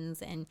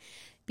questions and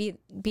be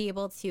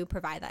able to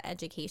provide that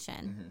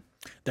education.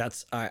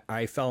 That's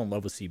I fell in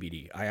love with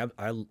CBD.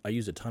 I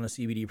use a ton of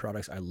CBD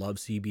products. I love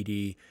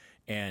CBD,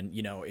 and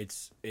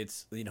it's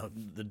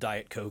the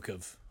Diet Coke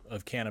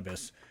of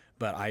cannabis.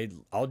 But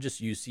I'll just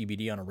use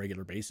CBD on a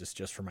regular basis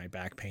just for my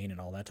back pain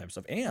and all that type of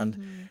stuff.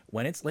 And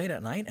when it's late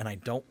at night and I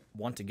don't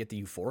want to get the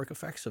euphoric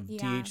effects of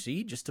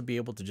THC, just to be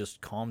able to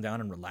just calm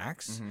down and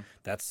relax,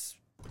 that's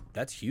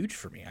huge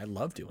for me. I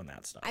love doing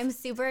that stuff. I'm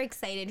super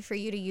excited for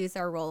you to use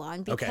our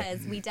roll-on because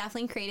we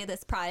definitely created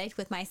this product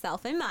with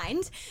myself in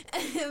mind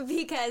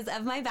because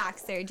of my back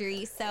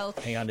surgery. So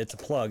hang on, it's a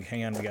plug.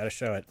 Hang on, we got to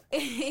show it.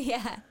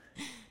 yeah.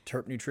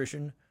 Terp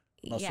Nutrition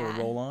Muscle Yeah.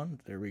 Roll On.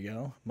 There we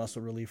go.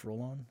 Muscle Relief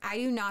Roll On. I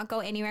do not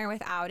go anywhere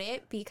without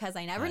it because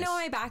I never know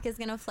when my back is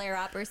going to flare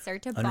up or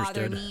start to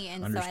bother Understood. me.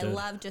 And so Understood. I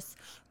love just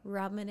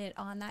rubbing it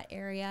on that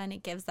area, and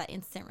it gives that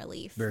instant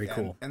relief. Very Yeah,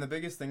 cool. And the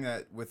biggest thing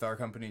that with our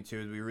company too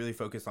is we really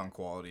focus on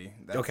quality.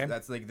 Okay.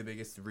 That's like the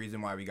biggest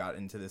reason why we got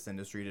into this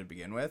industry to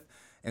begin with.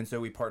 And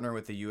so we partner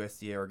with the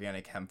USDA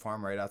Organic Hemp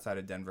Farm right outside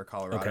of Denver,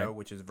 Colorado, Okay.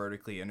 which is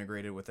vertically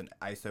integrated with an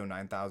ISO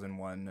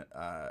 9001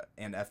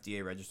 and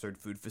FDA registered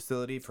food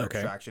facility for Okay.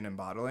 extraction and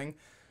bottling.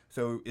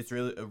 So it's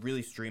really a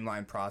really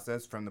streamlined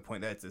process from the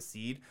point that it's a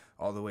seed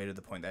all the way to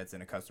the point that it's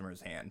in a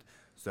customer's hand.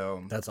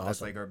 So That's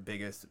awesome. like our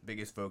biggest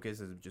focus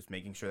is just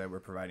making sure that we're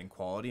providing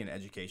quality and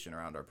education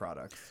around our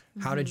products.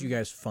 How did you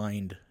guys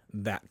find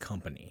that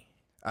company?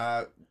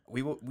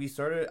 We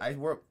started. I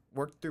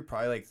worked through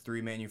probably like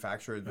 3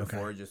 manufacturers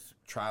before, just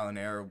trial and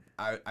error.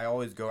 I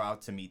always go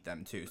out to meet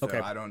them too, so Okay.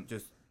 I don't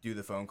just do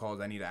the phone calls.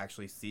 I need to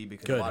actually see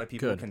because Good, a lot of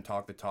people good. can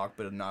talk the talk,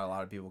 but not a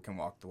lot of people can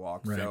walk the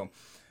walk. Right. So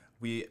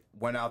we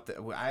went out.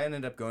 I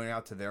ended up going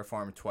out to their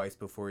farm twice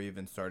before we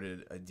even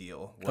started a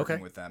deal working Okay.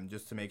 with them,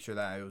 just to make sure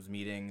that I was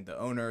meeting the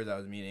owners, I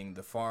was meeting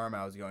the farm,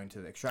 I was going to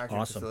the extraction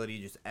Awesome.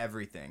 facility, just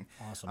everything.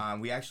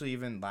 Awesome. We actually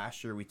even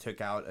last year we took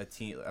out a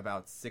team,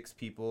 about 6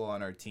 people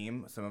on our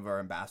team, some of our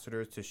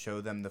ambassadors, to show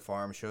them the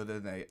farm, show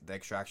them the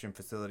extraction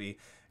facility,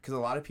 because a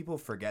lot of people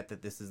forget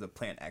that this is a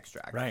plant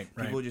extract. Right,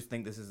 People right. just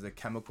think this is a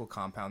chemical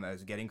compound that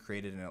is getting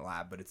created in a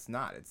lab, but it's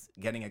not. It's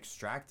getting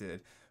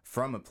extracted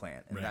from a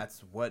plant, and Right. that's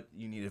what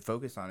you need to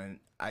focus on. And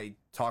I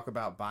talk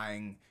about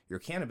buying your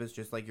cannabis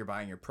just like you're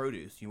buying your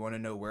produce. You want to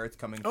know where it's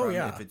coming Oh, from,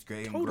 yeah. if it's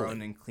Totally.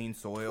 grown in clean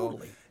soil,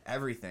 Totally.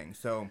 everything.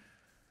 So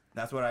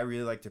that's what I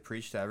really like to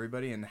preach to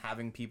everybody, and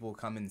having people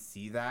come and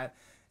see that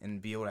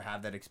and be able to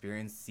have that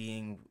experience,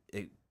 seeing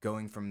it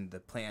going from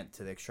the plant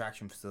to the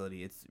extraction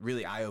facility, it's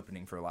really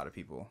eye-opening for a lot of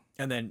people.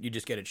 And then you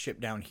just get it shipped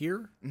down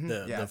here,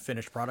 yeah. the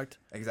finished product.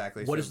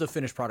 Exactly. What So does the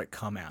finished product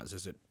come as?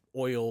 Is it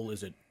oil?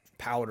 Is it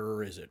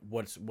powder? Is it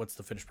what's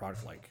the finished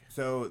product like?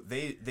 So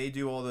they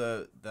do all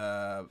the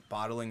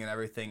bottling and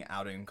everything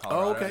out in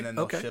Colorado, okay, and then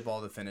they'll okay. ship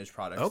all the finished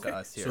products Okay, to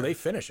us here. so they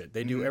finish it.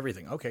 They do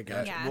everything. Okay,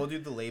 gotcha. Yeah. We'll do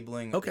the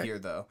labeling Okay. here,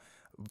 though.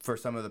 For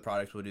some of the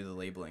products, we'll do the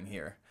labeling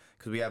here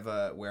because we have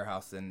a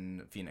warehouse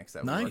in Phoenix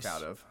that we Nice. work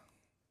out of.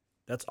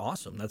 That's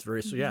awesome. That's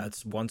very so. Yeah,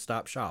 it's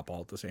one-stop shop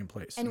all at the same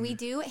place. And we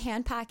do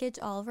hand package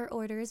all of our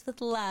orders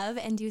with love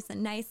and do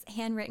some nice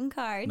handwritten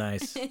cards.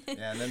 Nice.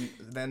 Yeah, and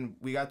then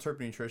we got Terp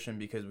Nutrition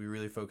because we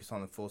really focus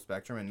on the full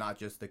spectrum and not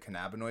just the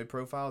cannabinoid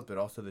profiles, but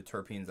also the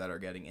terpenes that are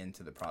getting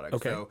into the product.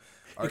 Okay. So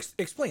our,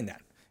 Explain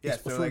that. Yeah,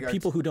 For so like our-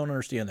 people who don't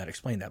understand that,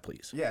 explain that,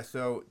 please. Yeah,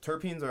 so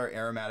terpenes are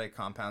aromatic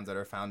compounds that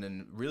are found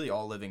in really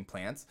all living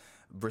plants,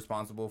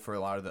 responsible for a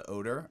lot of the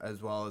odor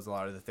as well as a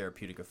lot of the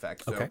therapeutic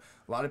effects. So Okay.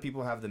 a lot of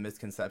people have the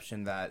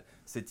misconception that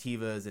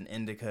sativas and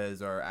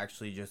indicas are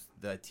actually just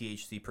the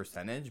THC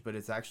percentage, but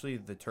it's actually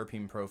the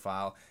terpene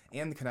profile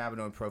and the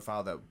cannabinoid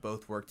profile that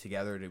both work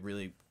together to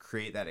really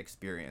create that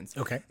experience.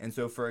 Okay. And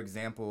so, for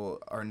example,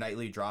 our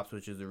nightly drops,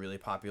 which is a really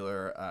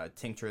popular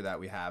tincture that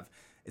we have,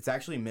 it's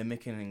actually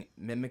mimicking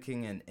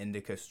an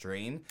indica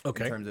strain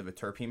Okay. in terms of a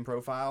terpene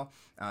profile,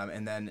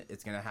 and then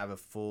it's going to have a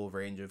full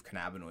range of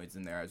cannabinoids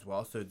in there as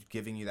well, so it's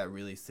giving you that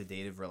really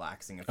sedative,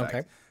 relaxing effect. Okay.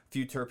 A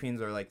few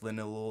terpenes are like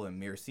linalool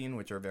and myrcene,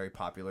 which are very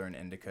popular in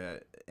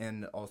indica,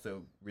 and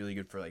also really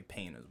good for like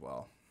pain as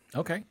well.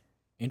 Okay.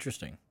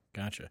 Interesting.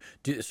 Gotcha.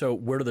 So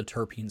where do the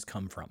terpenes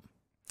come from?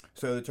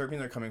 So the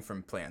terpenes are coming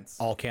from plants.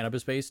 All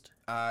cannabis based?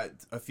 A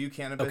few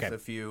cannabis, Okay. a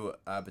few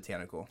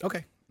botanical.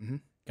 Okay. Mm-hmm.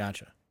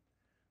 Gotcha.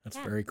 That's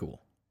Yeah. very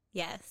cool.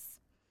 Yes.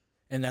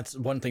 And that's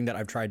one thing that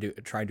I've tried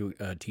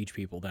to teach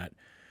people, that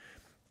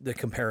the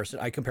comparison.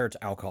 I compare it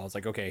to alcohol. It's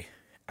like, okay,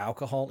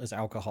 alcohol is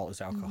alcohol is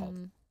alcohol.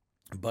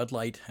 Bud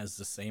Light has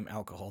the same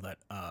alcohol that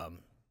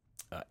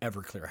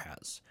Everclear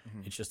has.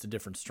 It's just a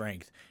different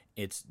strength.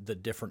 It's the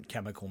different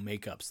chemical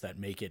makeups that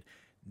make it,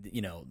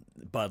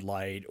 Bud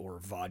Light or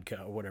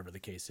vodka or whatever the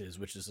case is,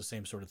 which is the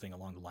same sort of thing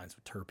along the lines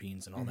of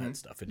terpenes and all that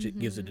stuff. It just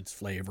gives it its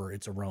flavor,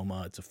 its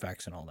aroma, its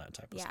effects, and all that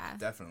type of stuff. Yeah.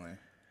 Definitely.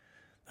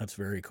 That's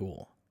very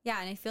cool. Yeah.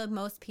 And I feel like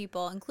most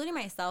people, including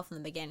myself in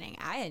the beginning,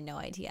 I had no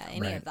idea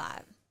any Right. of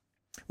that.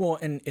 Well,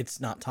 and it's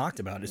not talked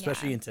about,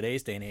 especially Yeah. in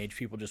today's day and age.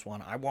 People just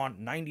I want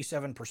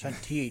 97%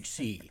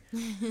 THC.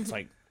 It's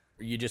like,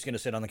 are you just going to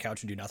sit on the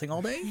couch and do nothing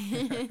all day?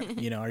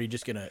 Are you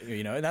just going to,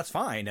 and that's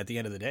fine at the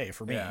end of the day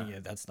for me. Yeah. Yeah,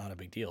 that's not a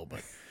big deal,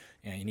 but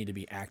you need to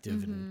be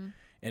active.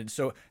 And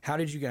so how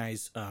did you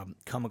guys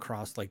come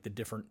across like the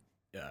different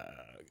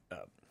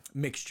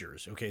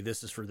mixtures? Okay,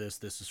 this is for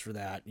this is for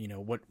that.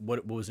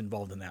 What was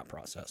involved in that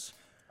process?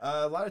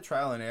 A lot of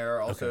trial and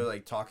error. Also, Okay.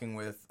 like talking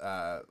with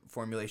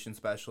formulation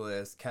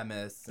specialists,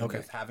 chemists, and Okay.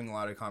 just having a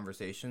lot of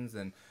conversations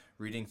and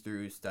reading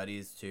through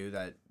studies too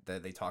that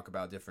they talk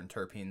about different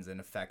terpenes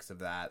and effects of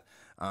that.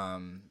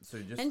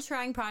 So just And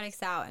trying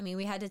products out. I mean,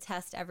 we had to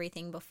test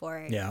everything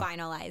before Yeah.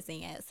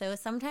 finalizing it. So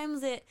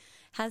sometimes it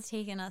has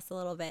taken us a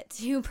little bit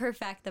to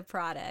perfect the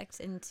product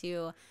and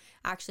to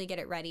actually get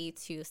it ready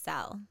to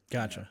sell.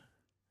 Gotcha.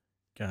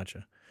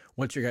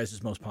 What's your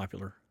guys' most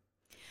popular?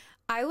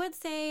 I would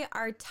say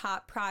our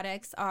top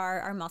products are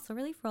our Muscle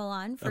Relief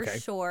Roll-On for Okay.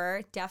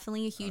 sure.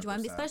 Definitely a huge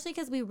one, 100%. especially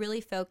because we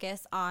really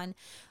focus on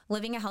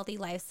living a healthy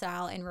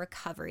lifestyle and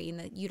recovery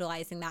and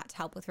utilizing that to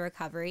help with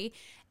recovery.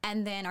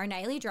 And then our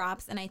Nightly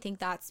Drops. And I think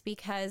that's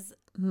because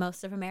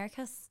most of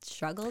America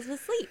struggles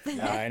with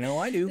sleep. I know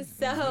I do.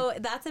 So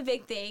that's a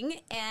big thing.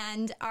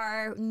 And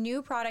our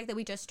new product that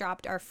we just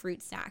dropped, our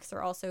fruit snacks,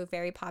 are also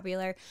very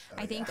popular.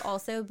 I think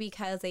also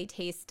because they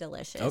taste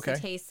delicious. Okay.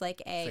 It tastes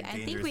like like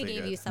I think we dangerously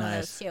gave good. you some Nice.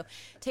 of those too.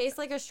 Tastes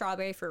like a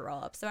strawberry fruit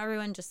roll up. So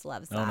everyone just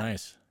loves that. Oh,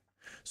 nice.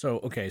 So,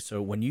 okay. So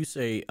when you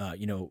say,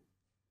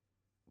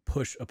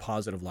 push a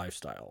positive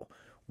lifestyle,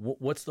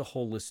 what's the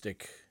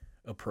holistic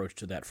approach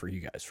to that for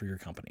you guys, for your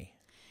company?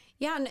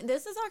 Yeah, and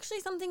this is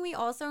actually something we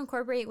also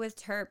incorporate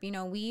with Terp. You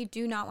know, we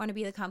do not want to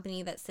be the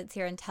company that sits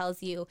here and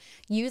tells you,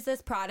 use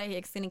this product,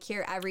 it's going to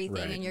cure everything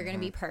Right. and you're going to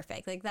be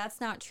perfect. Like,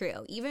 that's not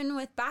true. Even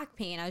with back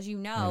pain, as you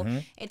know,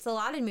 it's a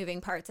lot of moving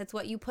parts. It's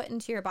what you put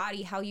into your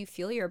body, how you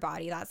feel your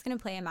body. That's going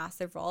to play a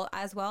massive role,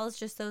 as well as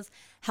just those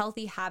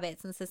healthy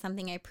habits. And this is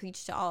something I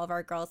preach to all of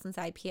our girls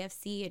inside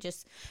PFC,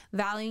 just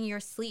valuing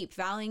your sleep,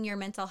 valuing your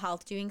mental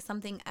health, doing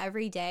something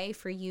every day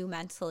for you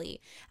mentally,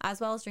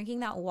 as well as drinking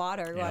that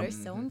water. Water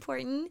is so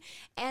important.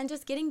 And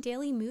just getting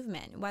daily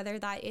movement, whether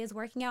that is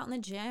working out in the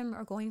gym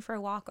or going for a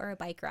walk or a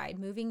bike ride.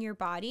 Moving your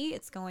body,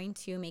 it's going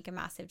to make a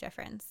massive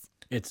difference.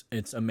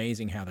 It's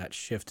amazing how that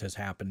shift has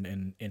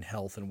happened in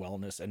health and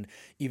wellness, and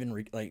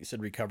even like you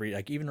said, recovery,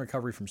 like even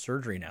recovery from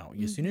surgery now.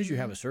 As soon as you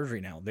have a surgery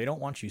now, they don't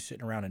want you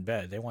sitting around in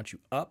bed. They want you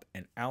up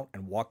and out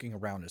and walking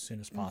around as soon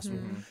as possible,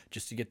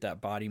 just to get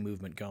that body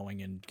movement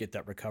going and get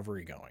that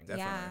recovery going.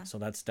 Yeah. So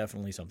that's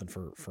definitely something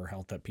for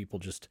health that people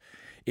just,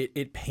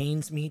 it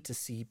pains me to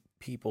see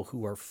people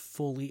who are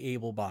fully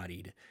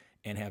able-bodied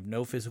and have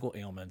no physical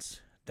ailments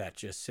that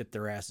just sit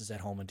their asses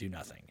at home and do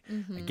nothing.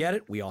 I get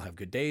it. We all have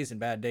good days and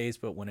bad days,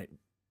 but when it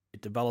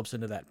develops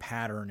into that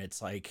pattern,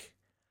 it's like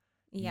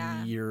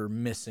Yeah. you're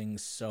missing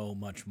so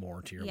much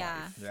more to your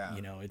Yeah. life. Yeah.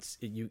 You know,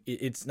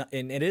 it's not,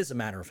 and it is a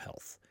matter of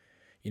health.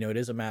 You know, it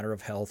is a matter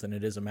of health, and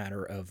it is a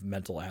matter of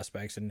mental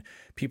aspects. And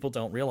people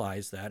don't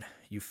realize that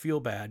you feel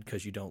bad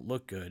because you don't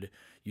look good.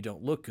 You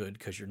don't look good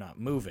because you're not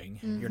moving.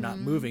 You're not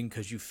moving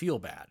because you feel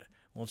bad.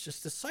 Well, it's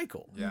just a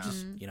cycle. Yeah.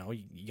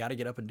 You got to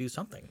get up and do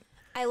something.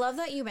 I love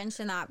that you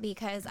mentioned that,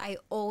 because I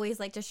always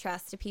like to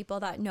stress to people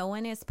that no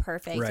one is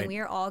perfect, Right. and we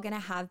are all going to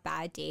have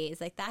bad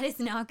days. Like, that is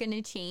not going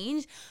to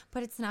change,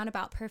 but it's not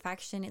about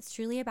perfection. It's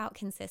truly about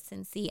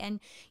consistency. And,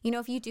 you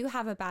know, if you do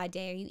have a bad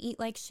day, or you eat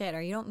like shit,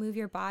 or you don't move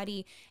your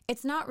body,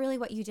 it's not really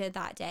what you did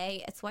that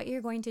day. It's what you're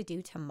going to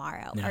do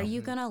tomorrow. Yeah. Are you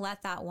going to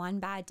let that one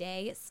bad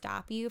day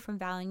stop you from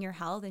valuing your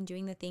health and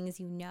doing the things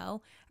you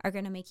know are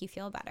going to make you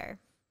feel better?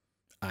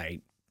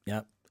 I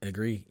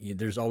agree.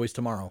 There's always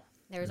tomorrow.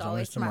 There's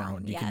always tomorrow.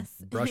 And you Yes.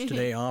 can brush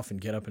today off and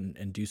get up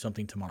and do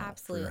something tomorrow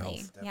for your Absolutely.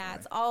 health. Yeah,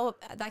 it's all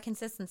that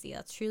consistency.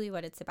 That's truly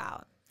what it's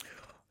about.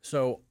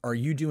 So, are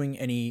you doing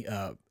any?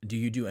 Do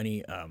you do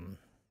any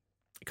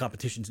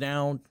competitions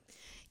now?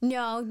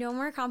 No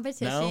more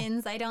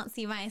competitions. I don't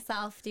see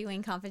myself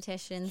doing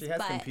competitions. She has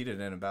but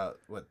competed in about,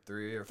 what,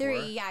 3 or 4?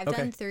 3, yeah, I've Okay.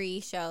 done 3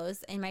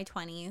 shows in my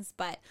 20s.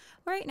 But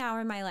right now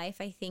in my life,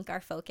 I think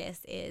our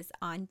focus is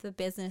on the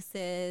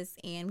businesses,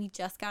 and we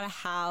just got a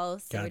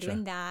house. So we're Gotcha.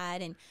 doing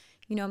that, and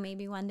you know,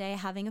 maybe one day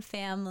having a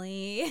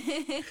family.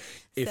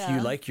 If So-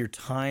 you like your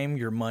time,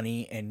 your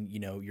money, and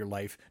your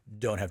life,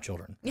 don't have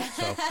children.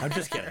 So I'm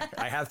just kidding.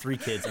 I have 3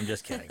 kids. I'm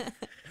just kidding.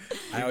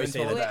 I always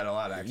say told that. that a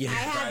lot, actually. Yeah. I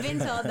have been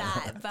told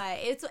that,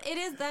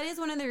 but that is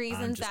one of the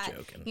reasons just that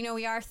joking.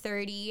 we are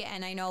 30,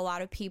 and I know a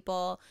lot of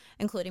people,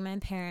 including my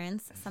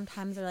parents,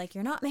 sometimes are like,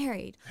 "You're not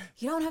married,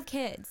 you don't have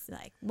kids,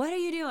 like what are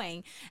you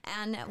doing?"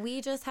 And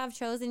we just have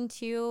chosen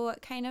to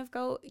kind of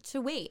go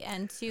to wait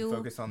and to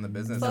Focus on the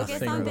business. focus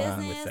Nothing on wrong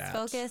with business, that.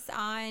 focus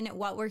on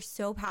what we're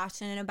so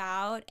passionate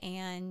about,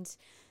 and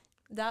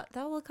that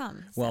will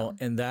come. Well,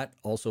 and that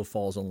also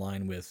falls in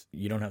line with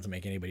you don't have to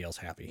make anybody else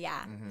happy.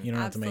 yeah, You don't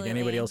have to make anybody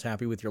Absolutely. else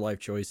happy with your life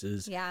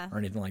choices Yeah. or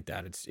anything like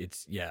that.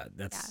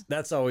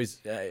 That's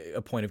always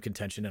a point of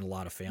contention in a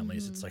lot of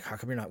families. Mm-hmm. It's like, how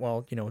come you're not?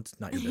 Well, it's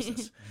not your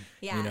business.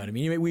 Yeah. You know what I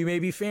mean? We may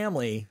be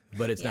family,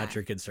 but it's not Yeah.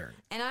 your concern.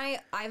 And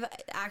I've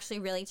actually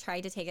really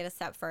tried to take it a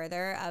step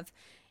further of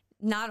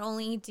not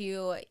only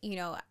do,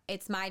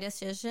 it's my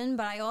decision,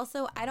 but I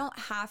don't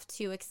have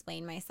to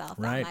explain myself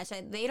that Right. much.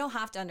 They don't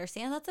have to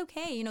understand. That's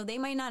okay. They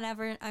might not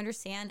ever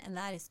understand, and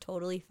that is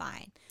totally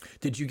fine.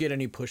 Did you get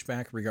any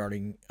pushback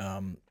regarding?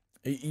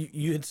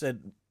 You had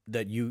said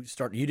that you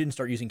didn't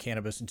start using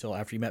cannabis until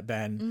after you met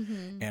Ben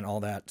Mm-hmm. and all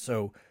that.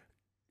 So,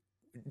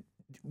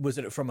 was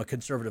it from a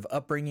conservative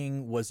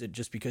upbringing? Was it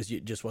just because you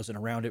just wasn't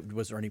around it?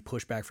 Was there any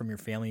pushback from your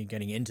family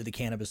getting into the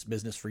cannabis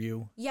business for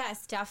you?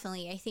 Yes,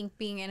 definitely. I think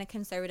being in a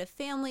conservative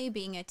family,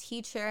 being a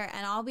teacher,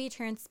 and I'll be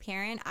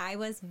transparent, I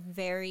was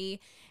very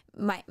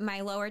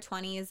my lower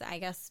 20s, I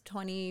guess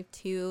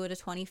 22 to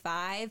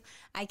 25,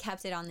 I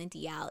kept it on the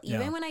DL.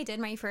 Even when I did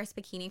my first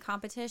bikini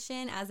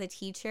competition as a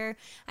teacher,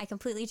 I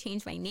completely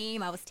changed my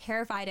name. I was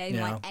terrified. I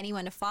didn't want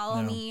anyone to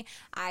follow me.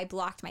 I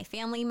blocked my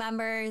family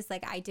members.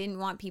 Like, I didn't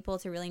want people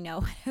to really know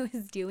what I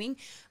was doing,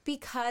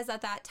 because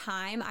at that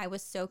time I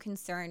was so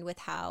concerned with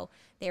how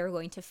they were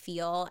going to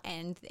feel,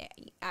 and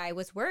I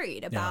was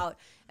worried about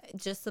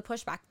just the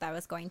pushback that I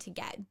was going to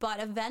get. But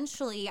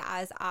eventually,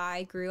 as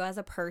I grew as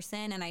a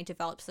person and I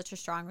developed such a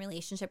strong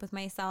relationship with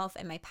myself,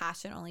 and my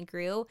passion only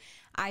grew,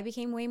 I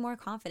became way more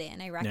confident.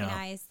 And I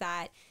recognized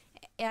that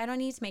I don't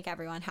need to make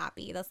everyone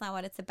happy. That's not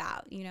what it's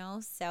about, you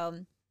know?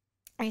 So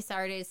I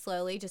started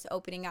slowly just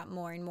opening up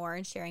more and more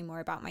and sharing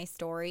more about my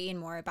story and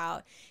more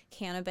about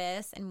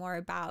cannabis and more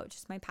about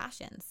just my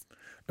passions.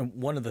 And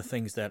one of the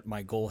things that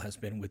my goal has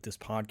been with this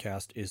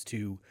podcast is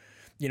to,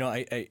 you know,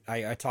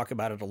 I talk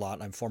about it a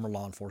lot. I'm former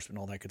law enforcement,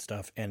 all that good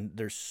stuff. And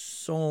there's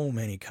so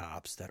many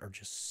cops that are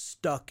just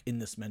stuck in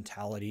this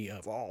mentality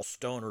of all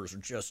stoners are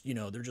just, you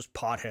know, they're just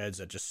potheads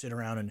that just sit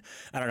around. And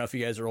I don't know if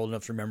you guys are old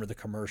enough to remember the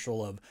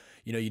commercial of,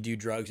 you know, you do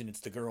drugs and it's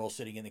the girl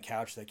sitting in the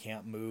couch that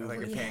can't move. Like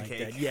or a pancake.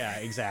 like that. Yeah,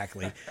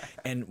 exactly.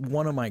 And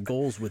one of my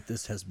goals with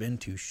this has been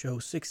to show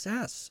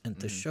success and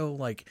to show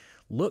like,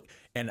 look,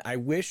 and I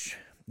wish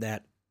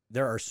that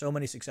there are so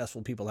many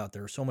successful people out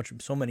there, so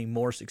many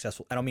more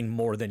successful. I don't mean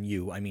more than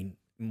you. I mean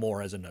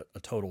more as in a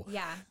total.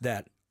 Yeah.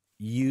 That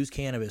use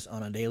cannabis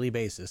on a daily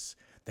basis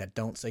that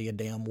don't say a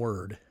damn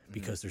word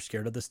because they're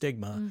scared of the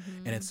stigma.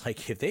 And it's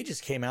like, if they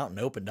just came out and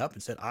opened up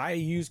and said, I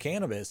use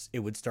cannabis, it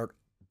would start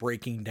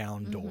breaking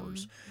down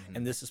doors.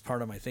 And this is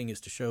part of my thing,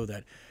 is to show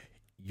that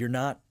you're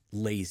not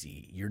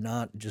lazy. You're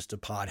not just a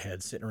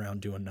pothead sitting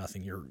around doing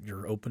nothing.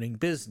 You're opening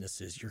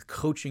businesses. You're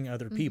coaching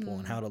other people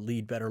on how to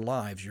lead better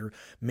lives. You're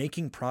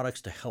making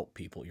products to help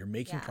people. You're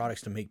making products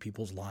to make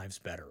people's lives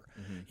better.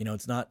 You know,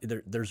 it's not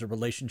there's a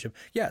relationship.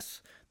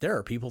 Yes, there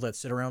are people that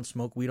sit around,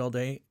 smoke weed all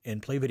day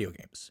and play video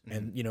games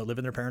and, you know, live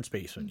in their parents'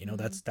 basement. You know,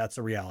 that's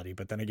a reality.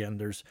 But then again,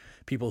 there's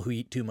people who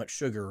eat too much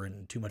sugar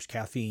and too much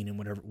caffeine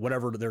and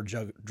whatever their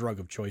drug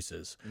of choice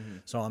is.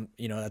 So I'm,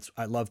 you know,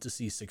 I love to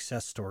see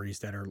success stories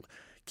that are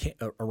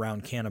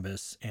around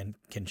cannabis and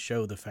can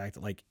show the fact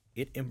that like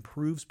it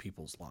improves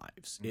people's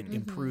lives. It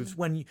improves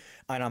when you,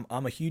 and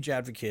I'm a huge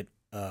advocate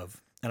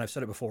of, and I've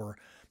said it before,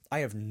 I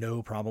have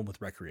no problem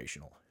with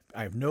recreational.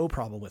 I have no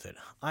problem with it.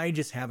 I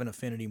just have an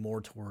affinity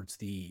more towards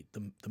the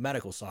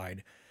medical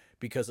side,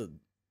 because of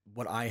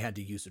what I had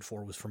to use it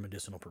for was for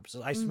medicinal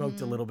purposes. I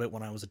smoked a little bit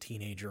when I was a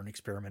teenager and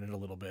experimented a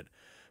little bit,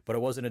 but it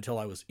wasn't until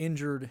I was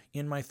injured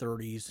in my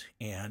 30s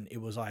and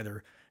it was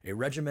either a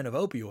regimen of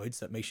opioids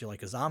that makes you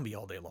like a zombie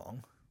all day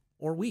long,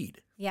 or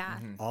weed. Yeah.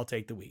 I'll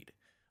take the weed.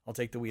 I'll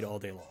take the weed all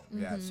day long.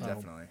 Yeah,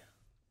 definitely.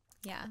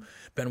 Yeah.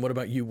 Ben, what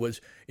about you?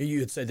 You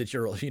had said that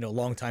you're a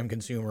long-time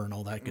consumer and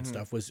all that good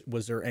stuff.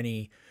 Was there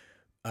any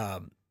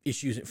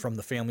issues from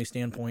the family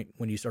standpoint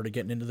when you started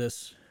getting into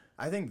this?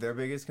 I think their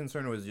biggest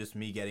concern was just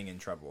me getting in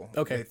trouble.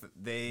 Okay.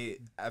 They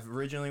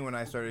originally, when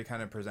I started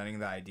kind of presenting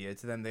the idea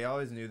to them, they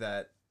always knew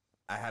that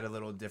I had a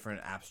little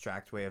different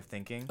abstract way of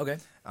thinking. Okay.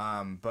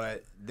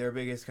 But their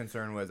biggest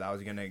concern was I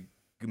was going to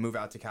move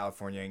out to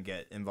California and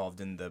get involved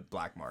in the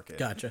black market.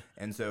 Gotcha.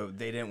 And so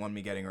they didn't want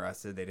me getting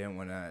arrested. They didn't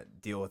want to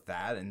deal with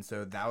that. And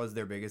so that was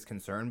their biggest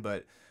concern.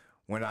 But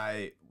when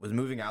I was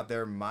moving out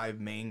there, my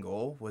main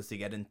goal was to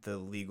get into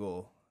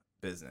legal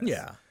business.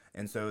 Yeah.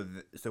 And so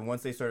so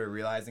once they started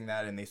realizing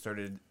that and they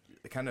started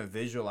kind of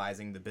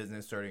visualizing the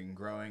business starting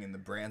growing and the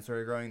brand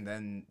started growing,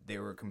 then they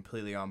were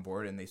completely on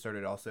board, and they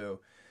started also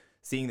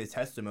seeing the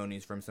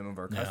testimonies from some of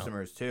our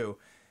customers too.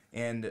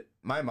 And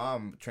my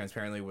mom,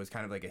 transparently, was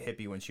kind of like a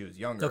hippie when she was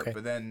younger. Okay.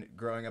 But then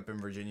growing up in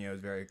Virginia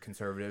was very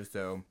conservative.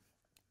 So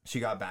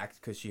she got back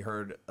because she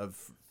heard of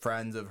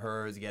friends of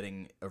hers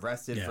getting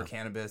arrested for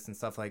cannabis and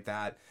stuff like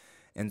that.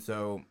 And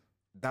so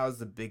that was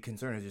the big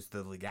concern, is just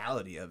the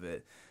legality of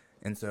it.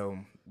 And so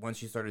once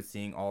she started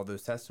seeing all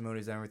those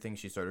testimonies and everything,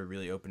 she started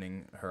really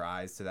opening her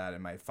eyes to that.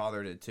 And my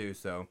father did too.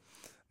 So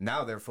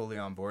now they're fully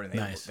on board, and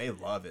they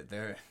love it.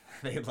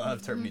 They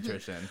love Terp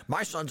Nutrition.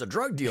 My son's a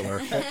drug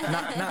dealer.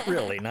 not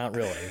really.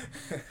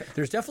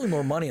 There's definitely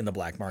more money in the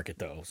black market,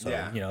 though. So,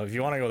 you know, if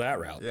you want to go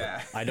that route,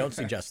 I don't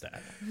suggest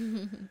that.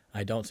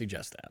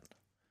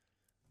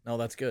 No,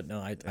 that's good. No,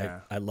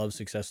 I love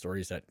success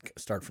stories that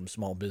start from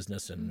small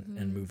business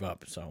and move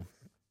up. So,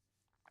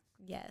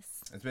 yes,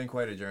 it's been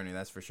quite a journey,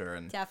 that's for sure.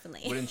 And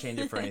definitely wouldn't change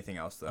it for anything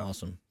else, though.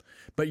 Awesome.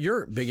 But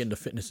you're big into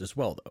fitness as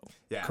well, though.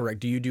 Yeah. Correct.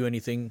 Do you do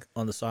anything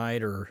on the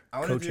side or I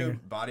want coaching? to do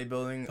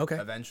bodybuilding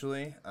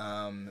eventually,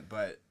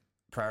 but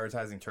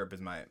prioritizing Terp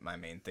is my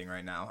main thing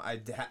right now.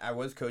 I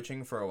was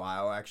coaching for a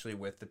while, actually,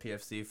 with the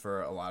PFC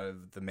for a lot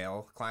of the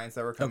male clients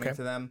that were coming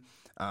to them.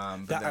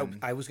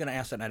 I was going to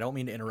ask that, and I don't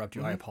mean to interrupt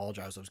you. I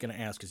apologize. I was going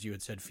to ask, because you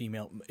had said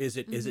female. Is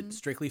it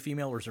strictly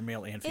female, or is there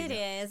male and female? It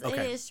is.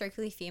 Okay. It is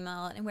strictly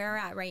female. And where we're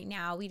at right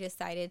now, we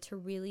decided to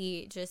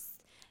really just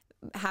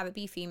have it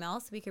be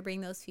females, so we could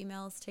bring those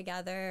females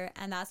together,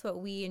 and that's what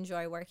we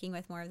enjoy, working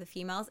with more of the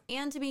females.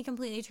 And to be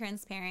completely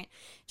transparent,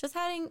 just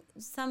having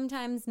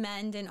sometimes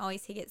men didn't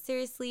always take it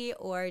seriously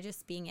or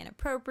just being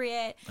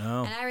inappropriate.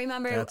 Oh, and I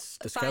remember that's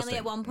finally disgusting.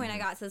 at one point I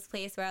got to this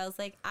place where I was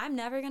like, I'm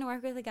never gonna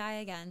work with a guy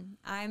again.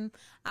 I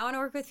want to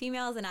work with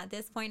females, and at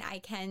this point I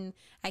can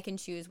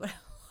choose what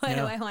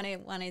Yeah. I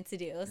wanted to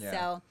do. Yeah.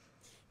 So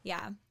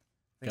yeah.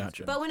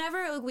 Gotcha. But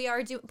whenever we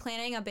are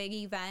planning a big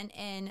event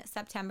in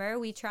September,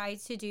 we try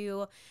to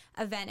do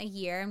event a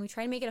year, and we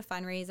try to make it a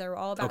fundraiser. We're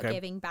all about Okay.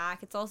 giving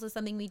back. It's also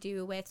something we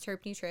do with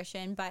Terp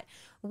Nutrition, but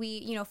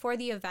we, for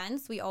the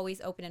events, we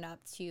always open it up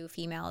to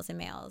females and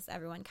males,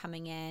 everyone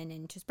coming in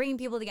and just bringing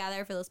people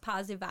together for those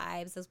positive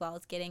vibes, as well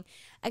as getting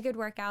a good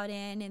workout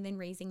in and then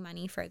raising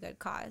money for a good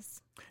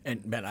cause.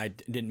 And Ben, I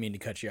didn't mean to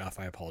cut you off.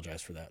 I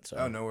apologize for that. So,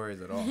 Oh, no worries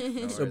at all. No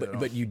worries so at all.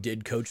 but you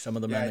did coach some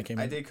of the men Yeah, that came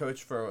I in? did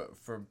coach for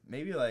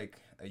maybe like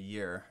a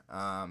year,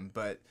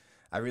 but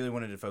I really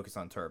wanted to focus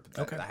on Terp.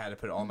 Okay. I had to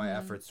put all my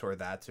efforts toward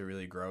that to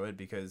really grow it,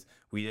 because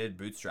we did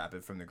bootstrap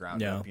it from the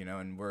ground Yeah. up,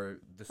 and we're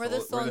the We're the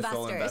sole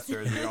sole investors.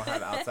 investors. We don't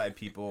have outside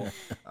people,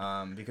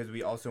 because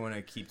we also want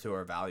to keep to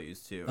our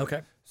values too.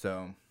 Okay.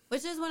 So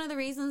Which is one of the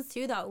reasons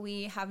too that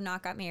we have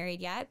not got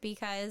married yet,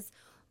 because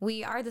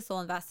we are the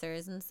sole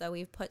investors, and so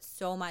we've put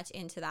so much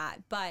into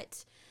that.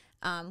 But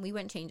we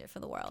wouldn't change it for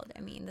the world.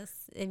 I mean,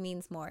 it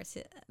means more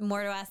to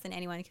us than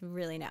anyone can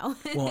really know.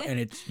 Well,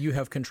 and you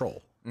have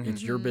control.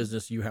 It's your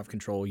business. You have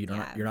control. You're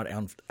not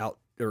out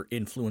or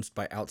influenced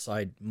by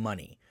outside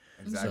money.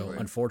 exactly. So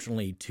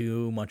unfortunately,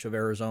 too much of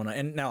Arizona,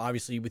 and now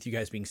obviously with you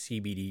guys being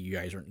CBD, you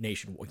guys are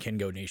can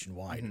go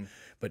nationwide,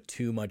 but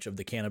too much of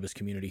the cannabis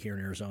community here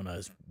in Arizona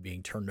is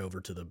being turned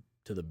over to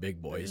the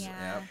big boys,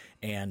 Yeah.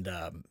 and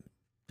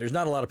there's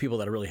not a lot of people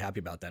that are really happy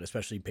about that,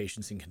 especially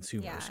patients and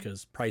consumers, Yeah.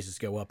 because prices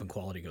go up and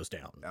quality goes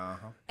down.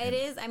 It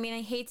is. I mean,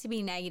 I hate to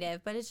be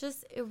negative, but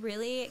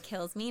it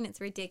kills me, and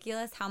it's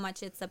ridiculous how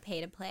much it's a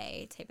pay to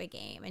play type of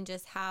game, and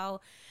just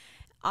how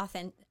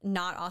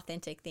not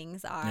authentic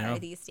things are Yeah.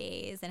 these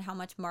days, and how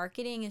much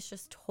marketing is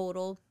just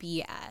total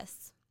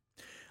BS.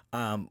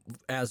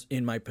 As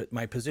in my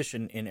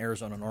position in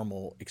Arizona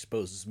NORML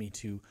exposes me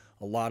to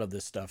a lot of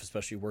this stuff,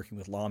 especially working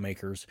with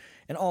lawmakers.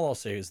 And all I'll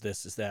say is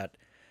that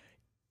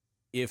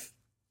if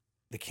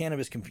the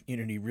cannabis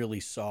community really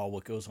saw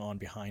what goes on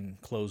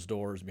behind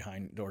doors,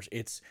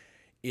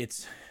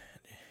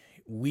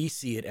 we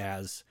see it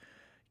as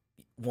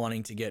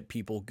wanting to get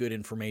people good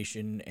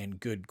information and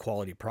good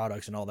quality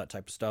products and all that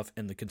type of stuff,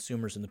 and the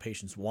consumers and the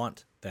patients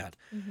want that.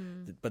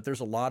 But there's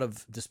a lot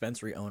of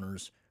dispensary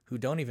owners who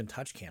don't even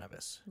touch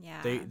cannabis.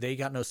 Yeah. They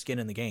got no skin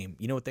in the game.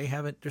 You know what they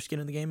have their skin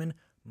in the game in?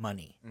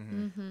 Money.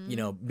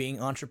 Being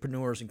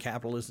entrepreneurs and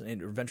capitalists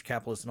and venture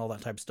capitalists and all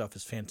that type of stuff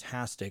is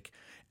fantastic.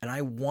 And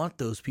I want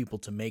those people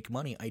to make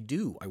money. I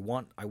do. I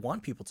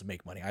want people to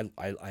make money.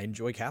 I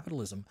enjoy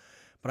capitalism,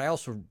 but I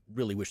also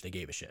really wish they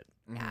gave a shit.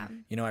 Yeah.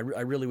 I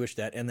really wish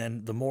that. And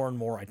then the more and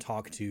more I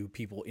talk to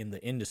people in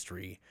the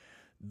industry,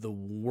 the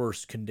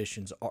worse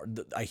conditions are.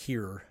 I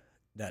hear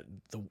that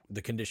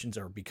the conditions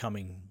are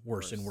becoming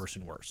worse and worse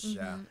and worse.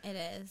 Yeah. It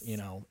is.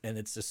 And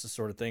it's just the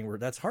sort of thing where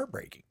that's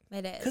heartbreaking.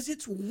 It is. Because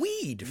it's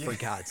weed, for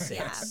God's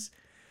sakes.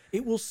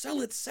 It will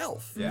sell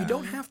itself. Yeah. You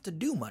don't have to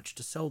do much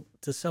to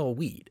sell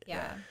weed.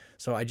 Yeah.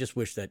 So I just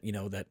wish that,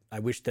 I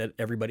wish that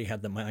everybody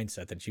had the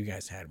mindset that you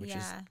guys had, which is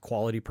Yeah.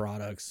 quality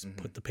products,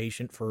 put the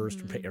patient first,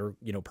 or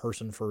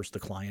person first, the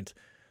client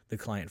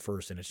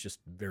first, and it's just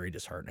very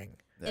disheartening.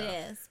 It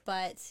is,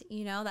 but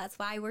that's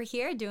why we're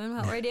here doing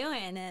what we're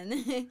doing,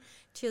 and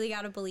truly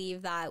got to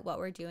believe that what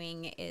we're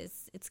doing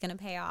it's going to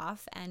pay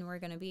off, and we're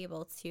going to be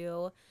able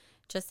to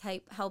just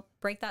help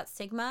break that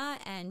stigma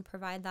and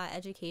provide that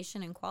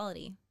education and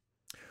quality.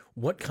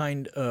 Where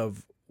can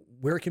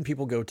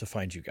people go to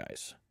find you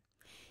guys?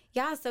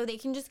 Yeah, so they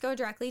can just go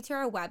directly to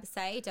our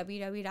website,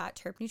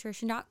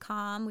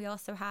 www.terpnutrition.com. We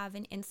also have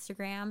an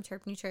Instagram,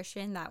 Terp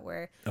Nutrition, that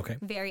we're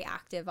very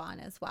active on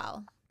as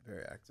well.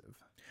 Very active.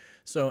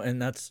 So,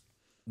 and that's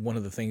one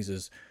of the things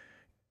is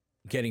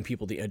getting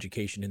people the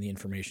education and the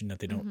information that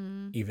they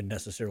don't even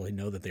necessarily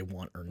know that they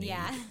want or need.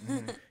 Yeah.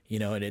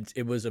 And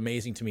it was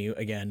amazing to me,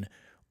 again,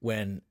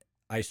 when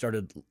I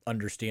started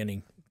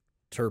understanding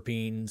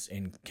terpenes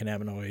and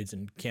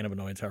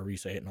cannabinoids, however you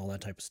say it, and all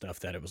that type of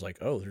stuff, that it was like,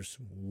 oh, there's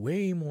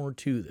way more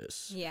to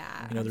this.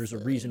 Yeah. There's a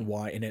reason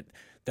why. And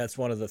that's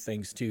one of the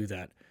things too,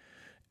 that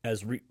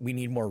we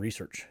need more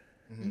research.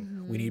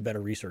 We need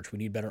better research. We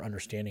need better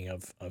understanding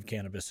of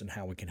cannabis and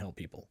how it can help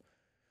people.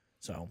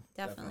 So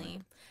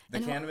Definitely.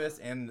 The cannabis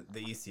and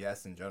the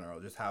ECS in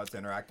general, just how it's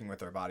interacting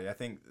with our body. I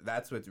think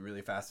that's what's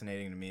really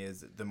fascinating to me,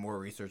 is the more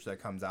research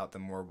that comes out, the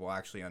more we'll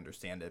actually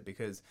understand it,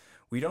 because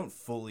we don't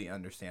fully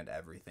understand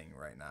everything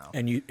right now.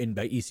 and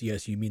by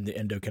ECS, you mean the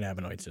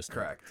endocannabinoid system.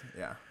 Correct.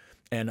 Yeah.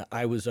 And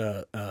I was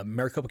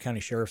Maricopa County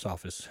Sheriff's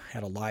Office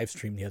had a live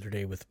stream the other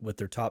day with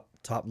their top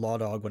law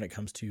dog when it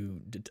comes to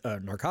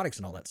narcotics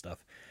and all that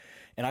stuff.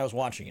 And I was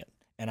watching it,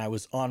 and I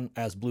was on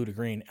as Blue to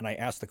Green, and I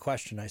asked the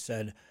question. I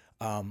said,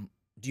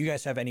 do you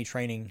guys have any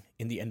training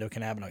in the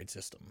endocannabinoid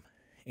system?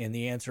 And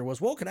the answer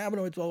was, well,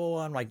 cannabinoids, blah, blah,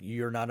 blah. I'm like,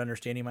 you're not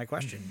understanding my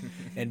question.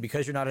 And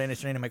because you're not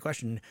understanding my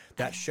question,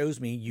 that shows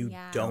me you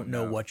don't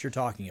know what you're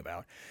talking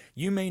about.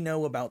 You may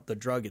know about the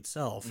drug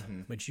itself,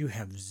 but you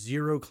have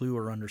zero clue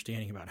or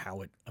understanding about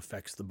how it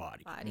affects the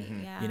body.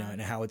 Yeah. You know,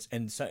 and how it's,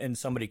 and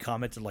somebody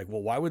commented like,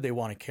 well, why would they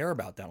want to care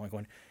about that? I'm like,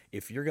 going,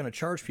 if you're going to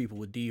charge people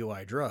with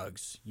DUI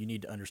drugs, you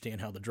need to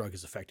understand how the drug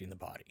is affecting the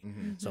body.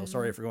 So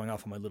sorry for going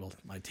off on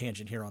my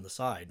tangent here on the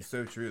side.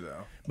 So true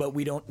though. But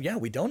we don't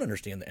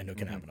understand the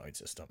endocannabinoid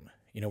system.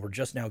 You know, we're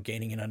just now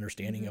gaining an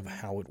understanding of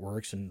how it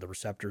works and the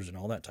receptors and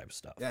all that type of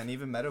stuff. Yeah, and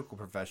even medical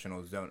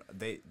professionals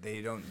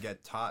they don't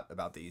get taught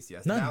about the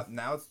ECS. None.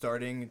 Now it's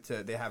starting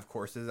to, they have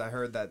courses I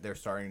heard that they're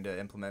starting to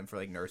implement for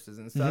like nurses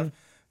and stuff,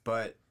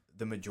 but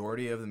the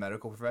majority of the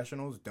medical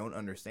professionals don't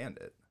understand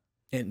it.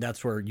 And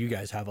that's where you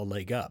guys have a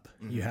leg up.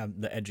 You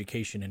have the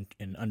education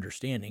and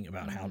understanding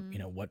about how, you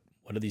know, what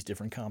do these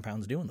different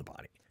compounds do in the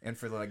body. And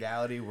for the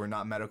legality, we're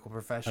not medical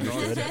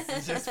professionals.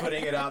 just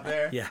putting it out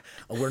there. Yeah,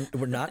 we're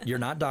not. You're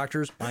not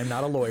doctors. I'm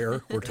not a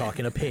lawyer. We're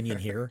talking opinion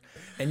here,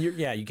 and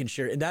you can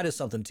share. And that is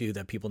something too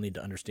that people need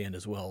to understand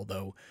as well,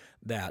 though,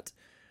 that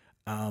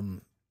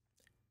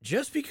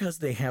just because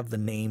they have the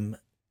name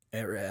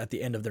at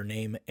the end of their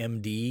name,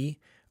 MD,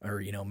 or,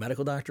 you know,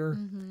 medical doctor,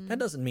 that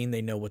doesn't mean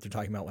they know what they're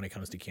talking about when it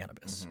comes to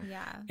cannabis.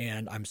 Yeah.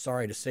 And I'm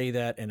sorry to say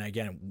that. And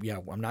again,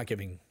 I'm not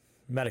giving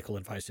medical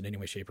advice in any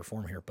way, shape, or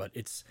form here, but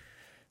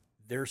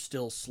they're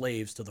still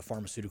slaves to the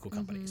pharmaceutical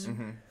companies.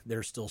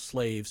 They're still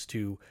slaves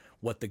to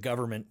what the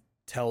government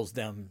tells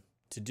them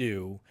to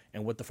do,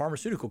 and what the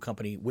pharmaceutical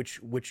company, which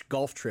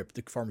golf trip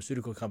the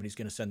pharmaceutical company is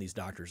going to send these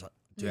doctors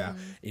to,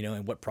 you know,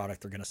 and what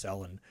product they're going to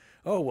sell. And,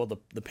 oh, well,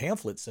 the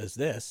pamphlet says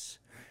this.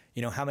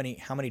 You know, how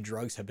many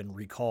drugs have been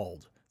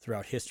recalled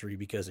throughout history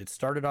because it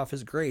started off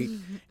as great,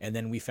 and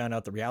then we found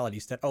out the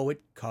realities that, oh, it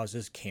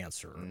causes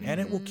cancer and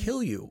it will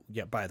kill you.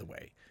 Yeah, by the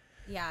way.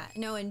 Yeah,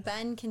 no, and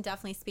Ben can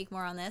definitely speak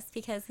more on this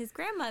because his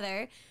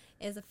grandmother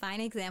is a fine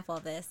example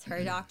of this.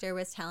 Her doctor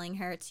was telling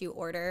her to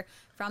order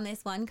from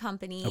this one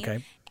company,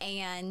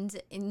 and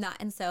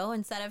so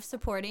instead of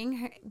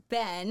supporting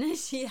Ben,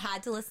 she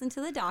had to listen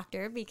to the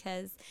doctor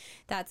because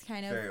that's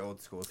kind of very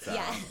old school stuff.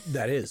 Yeah,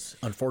 That is,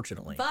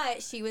 unfortunately.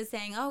 but she was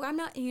saying, "Oh, I'm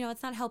not. You know,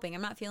 it's not helping.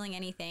 I'm not feeling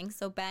anything."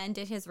 So Ben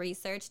did his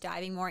research,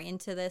 diving more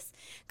into this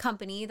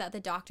company that the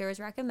doctor was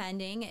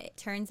recommending. It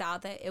turns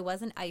out that it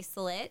was an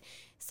isolate.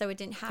 So it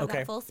didn't have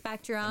that full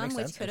spectrum, makes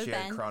which sense. could have She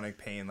had been chronic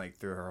pain like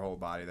through her whole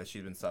body that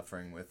she'd been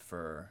suffering with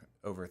for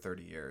over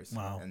 30 years.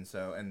 Wow.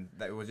 And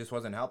that just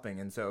wasn't helping.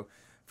 And so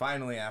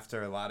finally,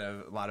 after a lot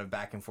of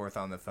back and forth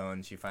on the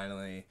phone, she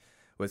finally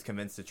was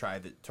convinced to try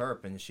the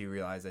terp, and she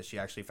realized that she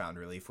actually found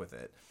relief with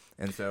it.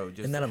 And so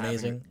just Isn't that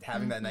amazing?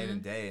 having that night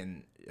and day,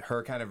 and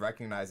her kind of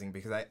recognizing,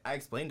 because I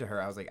explained to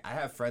her, I was like, I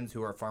have friends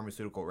who are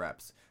pharmaceutical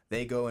reps.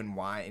 They go and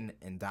wine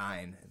and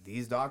dine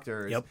these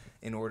doctors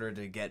in order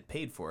to get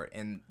paid for it.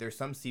 And there's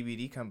some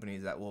CBD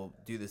companies that will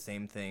do the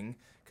same thing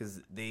because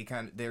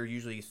they're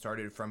usually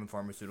started from a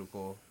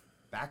pharmaceutical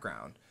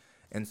background.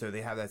 And so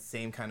they have that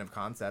same kind of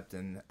concept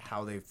and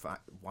how they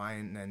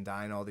wine and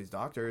dine all these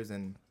doctors.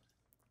 And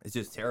it's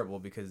just terrible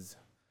because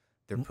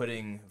they're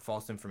putting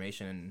false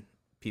information in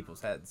people's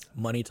heads.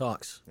 Money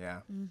talks. Yeah.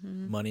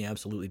 Money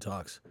absolutely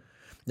talks.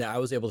 Yeah, I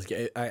was able to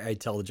get. I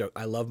tell the joke.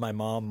 I love my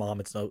mom. Mom,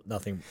 it's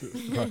nothing.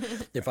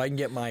 If I can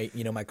get my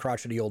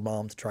crotchety old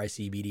mom to try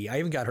CBD, I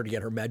even got her to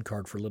get her med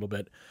card for a little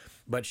bit,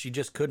 but she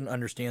just couldn't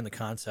understand the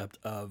concept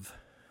of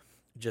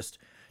just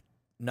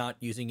not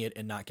using it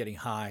and not getting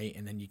high,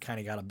 and then you kind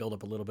of got to build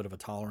up a little bit of a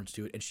tolerance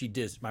to it. And she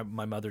did.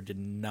 My mother did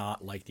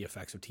not like the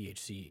effects of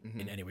THC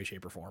in any way,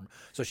 shape, or form.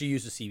 So she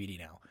uses CBD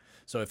now.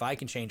 So if I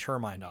can change her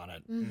mind on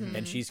it,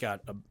 and she's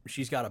got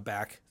a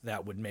back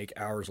that would make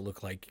ours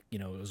look like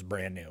it was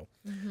brand new.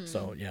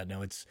 So yeah,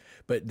 no,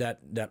 but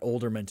that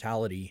older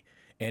mentality,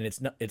 and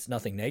it's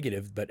nothing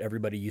negative, but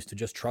everybody used to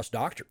just trust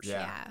doctors.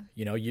 Yeah.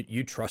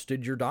 You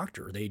trusted your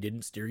doctor. They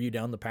didn't steer you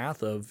down the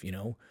path of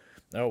oh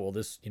well,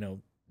 this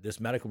this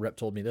medical rep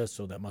told me this,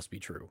 so that must be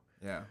true.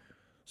 Yeah.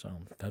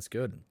 So that's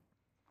good.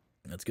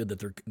 That's good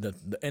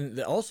that and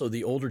also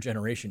the older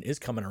generation is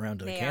coming around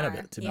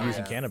to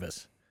using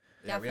cannabis.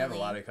 Yeah, we have a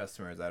lot of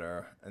customers that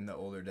are in the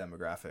older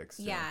demographics.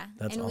 So. Yeah,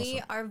 That's and awesome.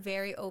 we are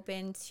very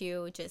open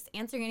to just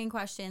answering any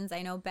questions.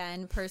 I know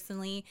Ben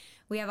personally,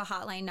 we have a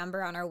hotline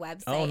number on our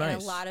website, Oh, nice.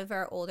 and a lot of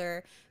our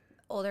older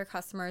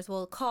customers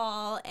will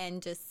call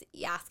and just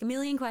ask a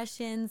million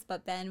questions,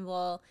 but Ben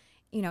will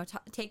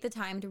take the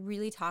time to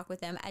really talk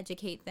with them,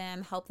 educate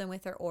them, help them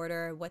with their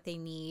order, what they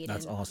need.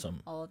 That's and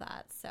awesome. all of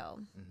that.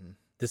 So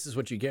This is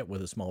what you get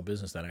with a small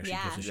business that actually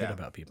gives a shit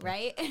about people.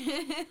 right.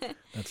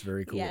 That's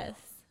very cool. Yes.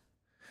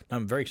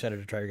 I'm very excited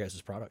to try your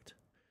guys' product.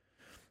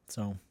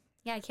 So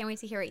Yeah, I can't wait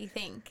to hear what you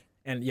think.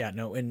 and yeah,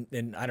 no,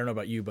 and I don't know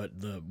about you, but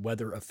the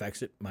weather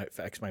affects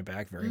my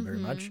back very, very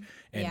much.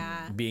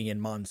 And being in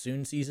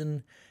monsoon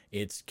season,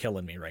 it's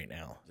killing me right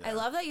now. I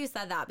love that you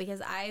said that because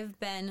I've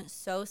been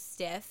so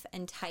stiff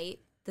and tight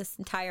this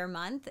entire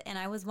month, and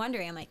I was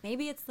wondering, I'm like,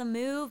 maybe it's the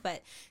move,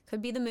 but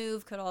could be the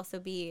move, could also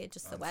be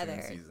just the Monsoon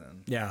weather.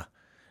 season. Yeah.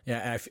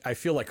 Yeah, and I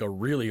feel like a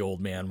really old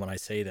man when I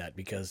say that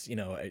because, you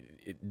know,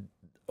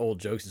 old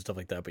jokes and stuff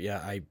like that. But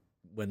yeah,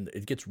 when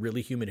it gets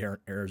really humid here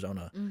in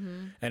Arizona,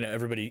 and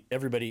everybody,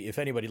 if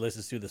anybody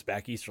listens to this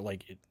back east, are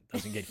like, it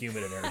doesn't get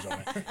humid in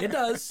Arizona. It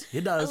does.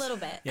 A little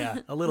bit. Yeah,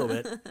 a little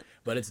bit.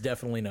 But it's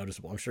definitely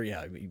noticeable. I'm sure,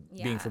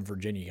 being from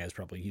Virginia, you guys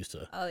probably used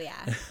to Oh,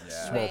 yeah.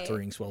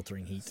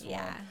 sweltering heat.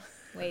 Yeah.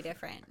 Way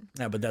different.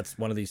 Yeah, but that's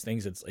one of these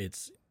things.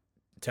 It's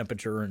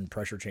temperature and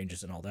pressure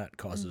changes and all that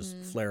causes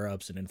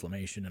flare-ups and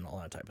inflammation and all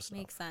that type of stuff.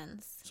 Makes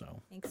sense.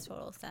 So Makes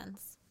total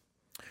sense.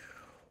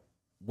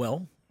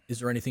 well, is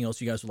there anything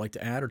else you guys would like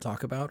to add or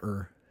talk about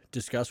or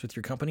discuss with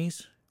your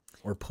companies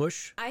or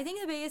push? I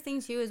think the biggest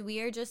thing too is we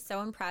are just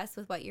so impressed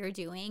with what you're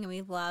doing, and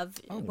we love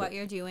what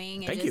you're doing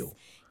and thank just you.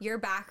 your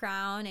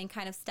background and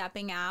kind of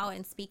stepping out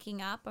and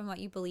speaking up on what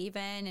you believe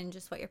in and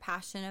just what you're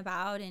passionate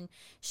about and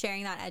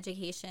sharing that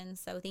education.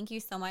 So thank you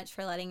so much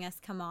for letting us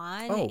come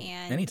on.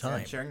 And anytime.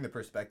 And sharing the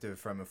perspective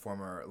from a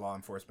former law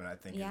enforcement, I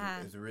think,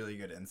 is a really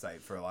good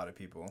insight for a lot of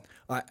people.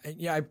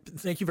 I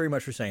thank you very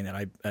much for saying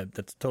that.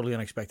 That's totally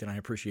unexpected. I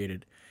appreciate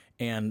it.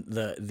 And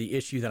the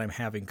issue that I'm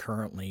having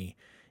currently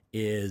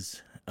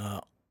is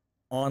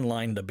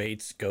online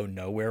debates go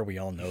nowhere. We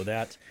all know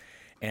that.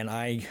 And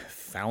I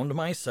found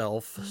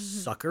myself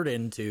suckered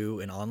into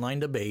an online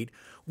debate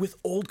with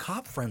old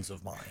cop friends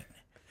of mine.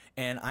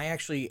 And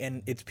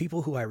and it's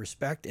people who I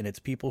respect, and it's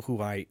people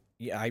who I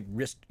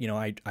risked,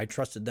 I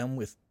trusted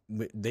them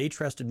they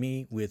trusted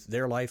me with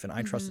their life, and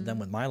I trusted them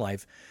with my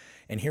life.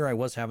 And here I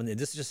was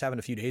this just happened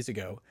a few days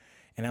ago.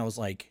 And I was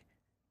like,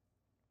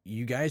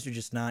 you guys are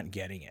just not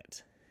getting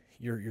it.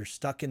 You're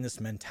stuck in this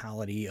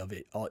mentality of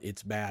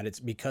it's bad. It's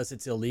because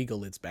it's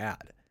illegal. It's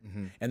bad.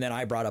 And then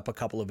I brought up a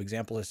couple of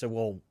examples. I said,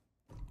 well,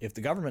 if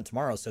the government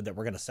tomorrow said that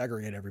we're going to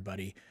segregate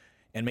everybody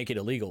and make it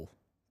illegal,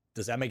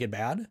 does that make it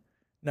bad?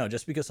 No,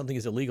 just because something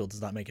is illegal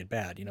does not make it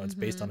bad. It's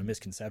based on a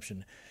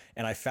misconception.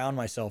 And I found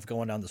myself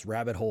going down this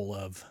rabbit hole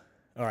of,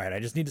 all right, I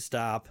just need to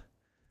stop,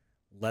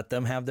 let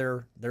them have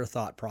their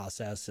thought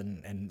process.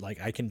 And like,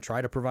 I can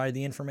try to provide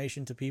the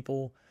information to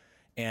people.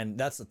 And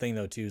that's the thing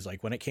though, too, is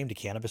like when it came to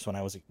cannabis, when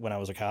I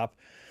was a cop,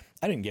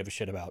 I didn't give a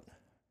shit about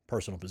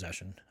personal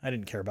possession. I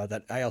didn't care about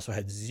that. I also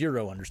had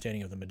zero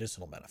understanding of the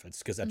medicinal benefits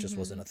because that just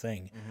wasn't a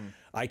thing.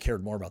 I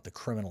cared more about the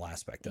criminal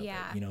aspect of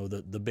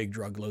it. The big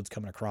drug loads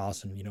coming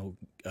across and,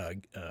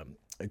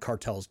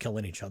 cartels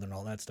killing each other and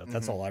all that stuff.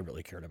 That's all I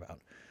really cared about.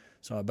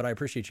 So, but I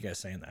appreciate you guys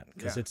saying that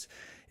because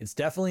it's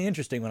definitely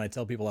interesting when I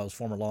tell people I was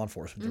former law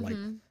enforcement. They're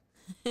like,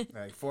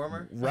 Like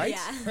former? Right?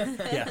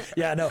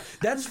 Yeah. No,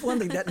 that's one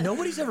thing that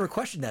nobody's ever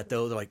questioned that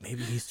though. They're like,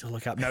 maybe he's still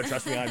a cop. No,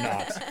 trust me, I'm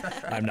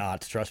not. I'm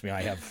not. Trust me,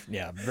 I have,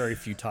 very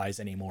few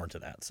ties anymore to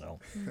that. So.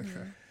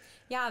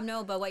 Yeah,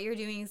 no, but what you're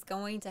doing is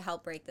going to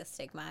help break the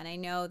stigma. And I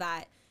know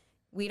that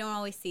we don't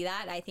always see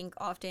that. I think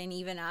often,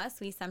 even us,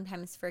 we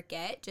sometimes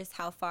forget just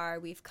how far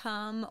we've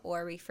come,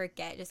 or we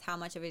forget just how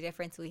much of a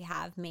difference we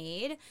have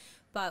made.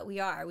 But we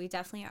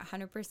definitely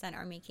 100%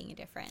 are making a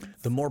difference.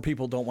 The more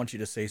people don't want you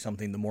to say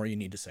something, the more you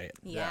need to say it.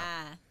 Yeah.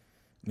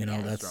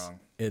 That's strong.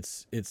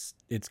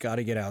 It's got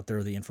to get out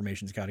there. The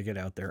information's got to get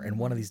out there. And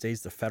one of these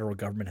days, the federal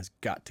government has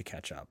got to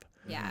catch up.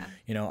 Yeah.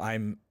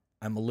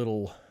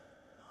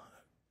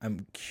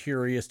 I'm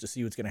curious to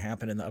see what's going to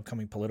happen in the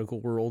upcoming political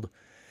world,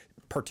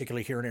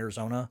 particularly here in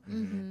Arizona,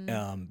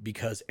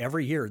 because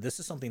every year, this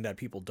is something that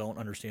people don't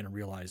understand and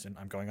realize. And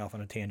I'm going off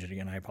on a tangent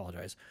again. I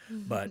apologize,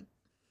 but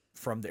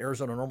from the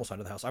Arizona NORML side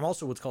of the house, I'm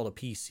also what's called a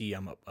PC.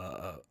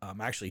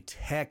 I'm actually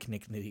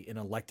technically an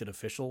elected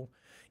official,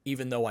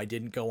 even though I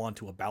didn't go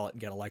onto a ballot and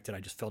get elected.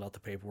 I just filled out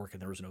the paperwork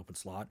and there was an open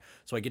slot.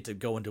 So I get to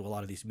go into a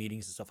lot of these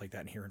meetings and stuff like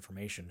that and hear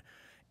information.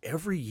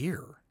 Every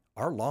year,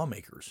 our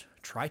lawmakers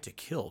try to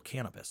kill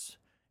cannabis.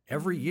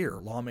 Every year,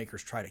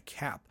 lawmakers try to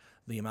cap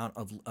the amount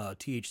of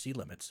THC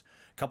limits.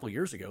 A couple of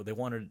years ago, they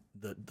wanted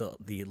the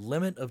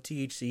limit of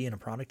THC in a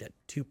product at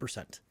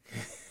 2%.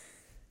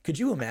 Could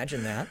you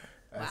imagine that?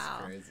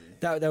 That's crazy.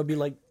 That would be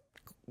like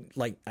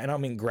I don't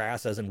mean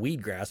grass as in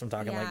weed grass. I'm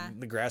talking like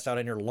the grass out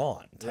on your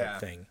lawn type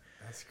thing.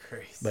 That's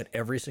crazy. But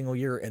every single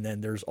year, and then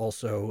there's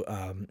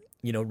also,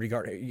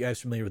 you guys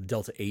familiar with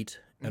Delta 8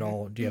 at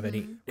all? Do you have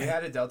any? We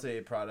had a Delta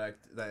 8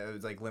 product that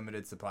was like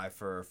limited supply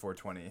for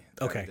 420.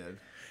 Okay.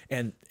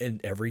 And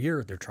every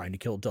year they're trying to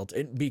kill Delta.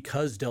 And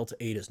because Delta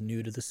 8 is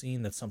new to the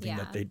scene, that's something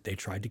that they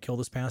tried to kill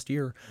this past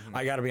year.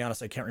 I got to be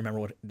honest, I can't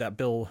remember what that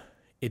bill.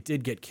 It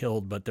did get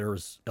killed, but there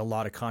was a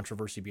lot of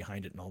controversy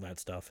behind it and all that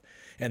stuff.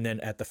 And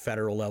then at the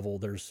federal level,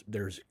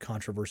 there's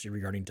controversy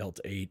regarding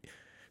Delta 8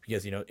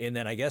 because, and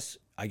then I guess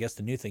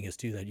the new thing is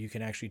too that you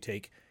can actually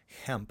take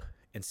hemp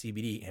and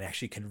CBD and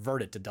actually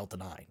convert it to Delta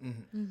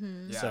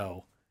 9. Yeah.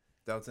 So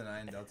Delta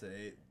 9, Delta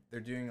 8, they're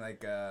doing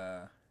like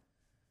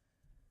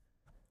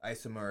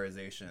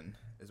isomerization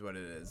is what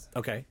it is.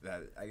 Okay.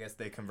 That I guess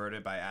they convert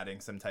it by adding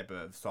some type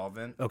of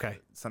solvent. Okay.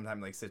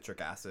 Sometimes like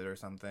citric acid or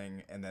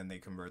something, and then they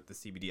convert the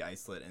CBD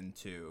isolate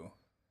into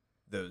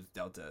those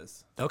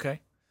deltas. Okay.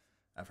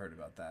 I've heard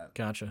about that.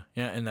 Gotcha.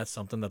 Yeah, and that's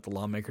something that the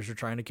lawmakers are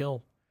trying to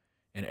kill.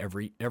 And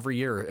every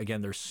year,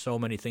 again, there's so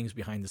many things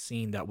behind the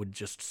scene that would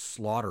just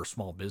slaughter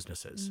small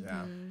businesses.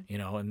 Yeah. You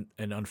know, and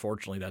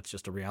unfortunately, that's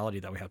just a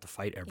reality that we have to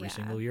fight every Yeah.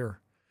 single year.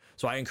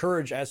 So I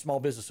encourage, as small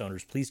business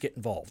owners, please get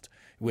involved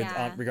with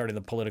Yeah. regarding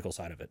the political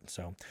side of it.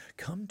 So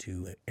come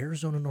to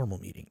Arizona Normal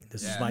meeting.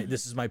 This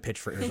is my pitch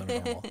for Arizona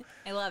Normal.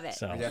 I love it.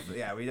 So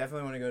We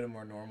definitely want to go to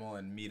more normal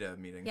and META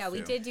meetings. Yeah, we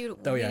too. did do.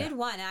 Oh, we yeah. did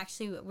one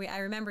actually. I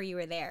remember you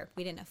were there.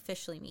 We didn't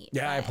officially meet.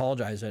 yeah, I but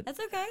apologize. That's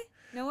okay.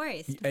 No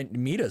worries. And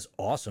Meta's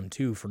awesome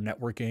too for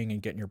networking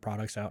and getting your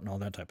products out and all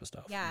that type of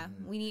stuff. Yeah,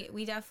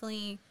 we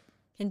definitely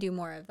can do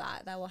more of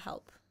that. That will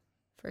help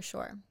for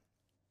sure.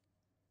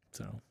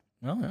 So,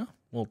 well, yeah.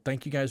 Well,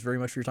 thank you guys very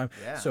much for your time.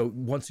 Yeah. So,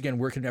 once again,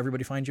 where can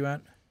everybody find you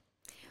at?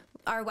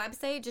 Our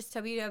website, just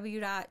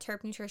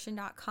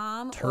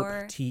www.terpnutrition.com Terp,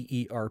 or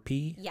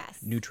TERP,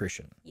 yes.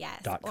 nutrition.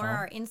 Yes. .com. Or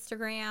our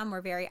Instagram.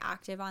 We're very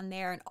active on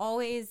there. And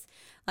always,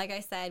 like I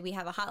said, we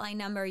have a hotline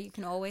number you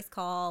can always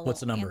call. What's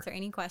the number? Answer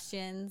any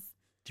questions.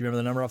 Do you remember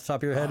the number off the top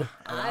of your head?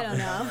 I don't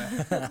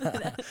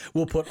know.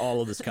 We'll put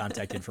all of this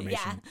contact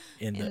information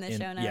in the show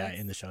Yeah, notes.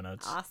 in the show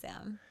notes.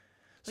 Awesome.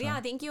 Well,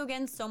 yeah, thank you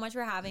again so much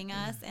for having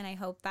us. And I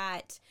hope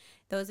that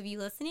those of you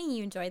listening,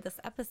 you enjoyed this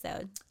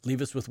episode. Leave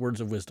us with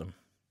words of wisdom.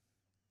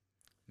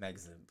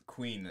 Meg's the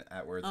queen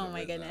at words. Oh of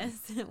my wisdom.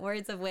 goodness.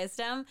 Words of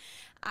wisdom.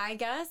 I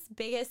guess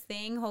biggest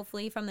thing,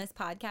 hopefully, from this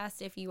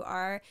podcast, if you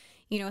are,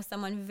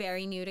 someone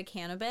very new to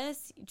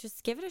cannabis,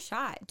 just give it a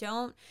shot.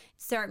 Don't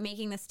start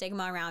making the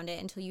stigma around it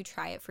until you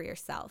try it for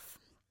yourself.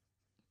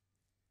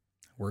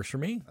 Works for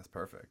me. That's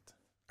perfect.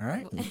 All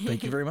right. Well,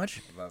 thank you very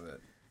much. Love it.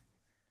 1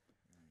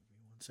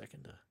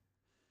 second to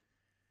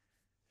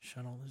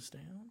shut all this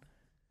down.